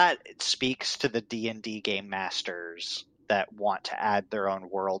that speaks to the D&D game masters that want to add their own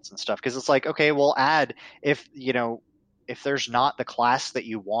worlds and stuff because it's like, okay, we'll add if, if there's not the class that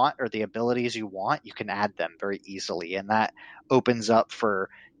you want or the abilities you want, you can add them very easily, and that opens up for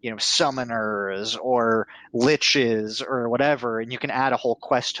summoners or liches or whatever, and you can add a whole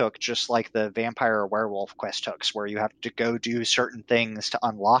quest hook just like the vampire or werewolf quest hooks where you have to go do certain things to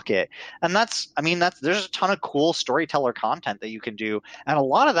unlock it. And that's there's a ton of cool storyteller content that you can do, and a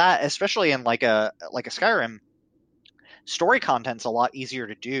lot of that, especially in like a Skyrim, story content's a lot easier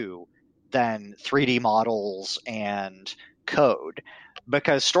to do than 3D models and code,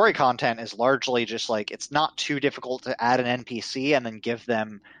 because story content is largely just like it's not too difficult to add an NPC and then give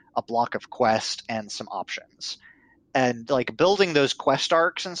them a block of quest and some options. And like building those quest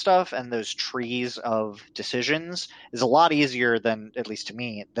arcs and stuff and those trees of decisions is a lot easier than, at least to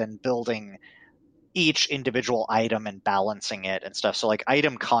me, than building each individual item and balancing it and stuff. So like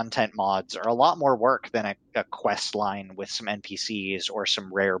item content mods are a lot more work than a quest line with some NPCs or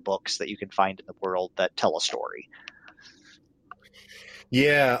some rare books that you can find in the world that tell a story.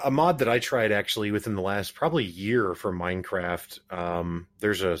 Yeah, a mod that I tried actually within the last probably year for Minecraft.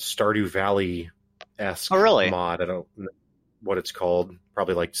 There's a Stardew Valley Oh, esque really? mod. I don't. what it's called.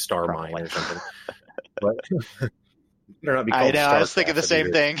 Probably like Star Mine Probably. or something. But it better not be I called know. I was thinking the StarCraft.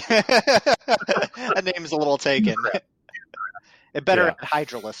 same thing. That name's a little taken. It better Yeah. add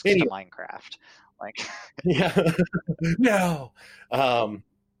hydralisks to Anyway, Minecraft. Like, yeah. No.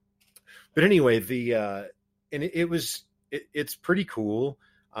 But anyway, and it's pretty cool.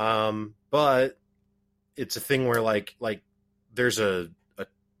 But it's a thing where like there's a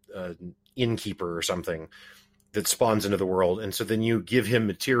innkeeper or something that spawns into the world, and so then you give him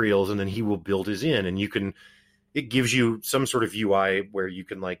materials, and then he will build his inn, and it gives you some sort of UI where you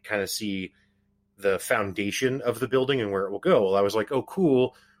can like kind of see the foundation of the building and where it will go. Well, I was like, oh,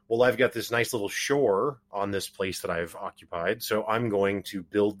 cool. Well, I've got this nice little shore on this place that I've occupied, so I'm going to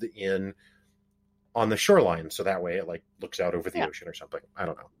build the inn on the shoreline, so that way it like looks out over the ocean or something. I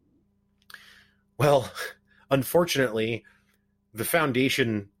don't know. Well, unfortunately, the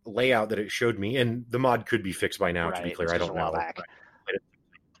foundation layout that it showed me, and the mod could be fixed by now, to be clear. I don't know.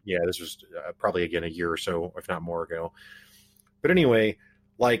 Yeah, this was probably, again, a year or so, if not more ago. But anyway,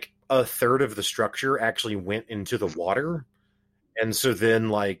 like a third of the structure actually went into the water. And so then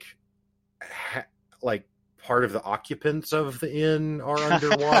like part of the occupants of the inn are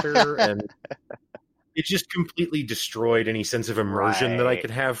underwater. And it just completely destroyed any sense of immersion that I could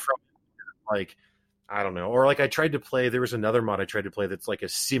have from it. Like, I don't know. Or like there was another mod I tried to play that's like a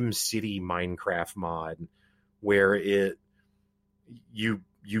Sim City Minecraft mod where you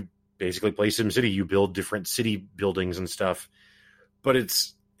basically play Sim City. You build different city buildings and stuff, but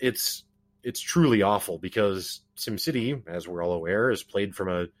it's truly awful because Sim City, as we're all aware, is played from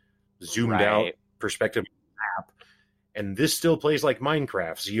a zoomed out perspective map, and this still plays like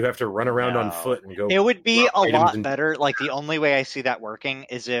Minecraft. So you have to run around on foot and go. It would be a lot better. Like, the only way I see that working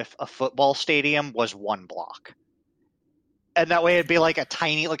is if a football stadium was one block, and that way it'd be like a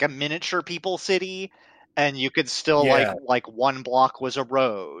tiny, like a miniature people city. And you could still like one block was a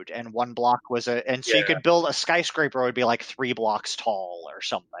road and one block was so you could build a skyscraper. It would be like 3 blocks tall or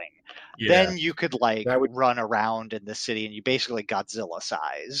something. Yeah. Then you could run around in the city and you basically Godzilla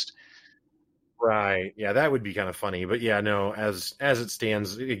sized. Right. Yeah, that would be kind of funny. But yeah, no, as it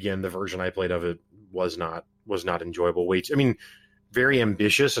stands, again, the version I played of it was not enjoyable. Very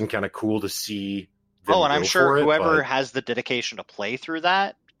ambitious and kind of cool to see. And I'm sure whoever has the dedication to play through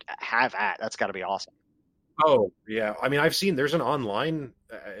that, have at. That's got to be awesome. Oh, yeah. I've seen there's an online,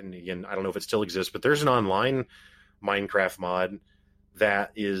 and again, I don't know if it still exists, but there's an online Minecraft mod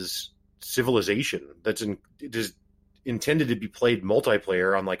that is Civilization. It is intended to be played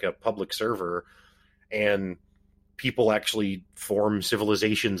multiplayer on like a public server, and people actually form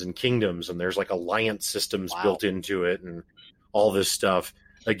civilizations and kingdoms, and there's like alliance systems built into it and all this stuff.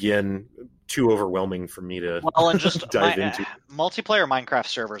 Again, too overwhelming for me to dive into. Multiplayer Minecraft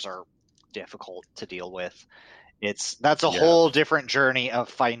servers are difficult to deal with. That's a whole different journey of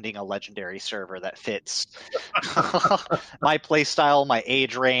finding a legendary server that fits my playstyle, my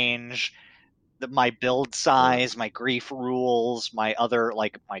age range, my build size, my grief rules, my other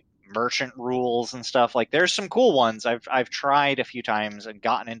my merchant rules and stuff. Like, there's some cool ones I've tried a few times and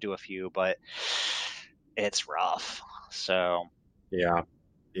gotten into a few, but it's rough. So yeah,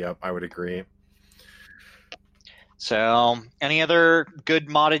 I would agree. So, any other good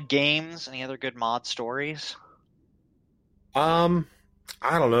modded games? Any other good mod stories? I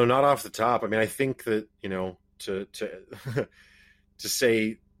don't know, not off the top. I think that, to to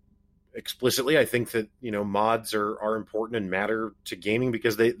say explicitly, I think that, mods are important and matter to gaming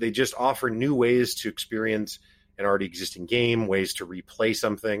because they just offer new ways to experience an already existing game, ways to replay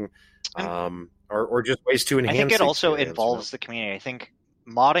something, or just ways to enhance. I think it also involves the community. I think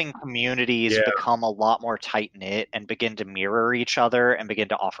modding communities become a lot more tight-knit and begin to mirror each other and begin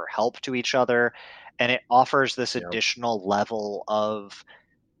to offer help to each other, and it offers this additional level of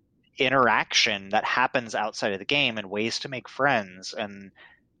interaction that happens outside of the game and ways to make friends and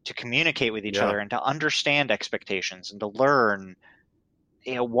to communicate with each other and to understand expectations and to learn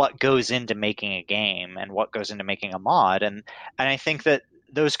what goes into making a game and what goes into making a mod. And I think that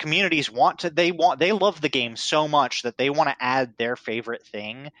those communities they love the game so much that they want to add their favorite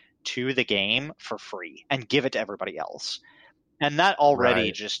thing to the game for free and give it to everybody else. And that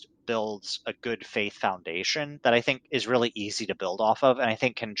already just builds a good faith foundation that I think is really easy to build off of, and I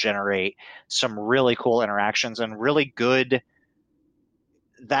think can generate some really cool interactions and really good,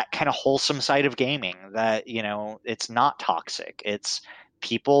 that kind of wholesome side of gaming that, it's not toxic. It's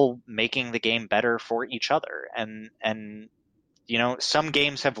people making the game better for each other. And some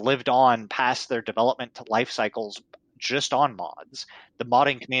games have lived on past their development life cycles just on mods. The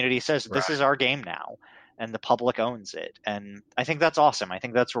modding community says, this is our game now, and the public owns it. And I think that's awesome. I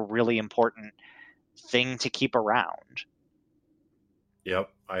think that's a really important thing to keep around. Yep,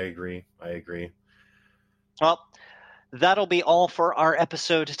 I agree. Well, that'll be all for our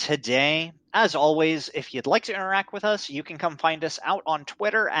episode today. As always, if you'd like to interact with us, you can come find us out on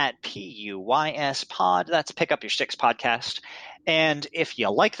Twitter at PUYSPod. That's Pick Up Your Sticks Podcast. And if you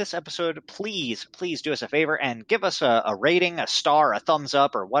like this episode, please do us a favor and give us a rating, a star, a thumbs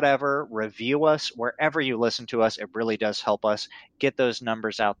up, or whatever. Review us wherever you listen to us. It really does help us get those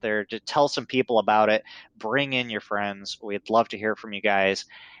numbers out there. To tell some people about it. Bring in your friends. We'd love to hear from you guys.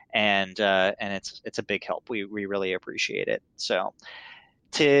 And it's a big help. We really appreciate it. So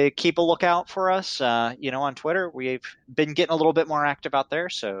to keep a lookout for us, on Twitter, we've been getting a little bit more active out there.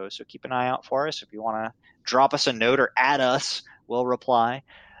 So keep an eye out for us. If you want to drop us a note or add us, we'll reply.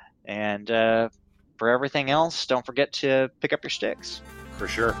 And for everything else, don't forget to pick up your sticks. For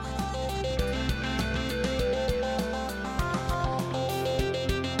sure.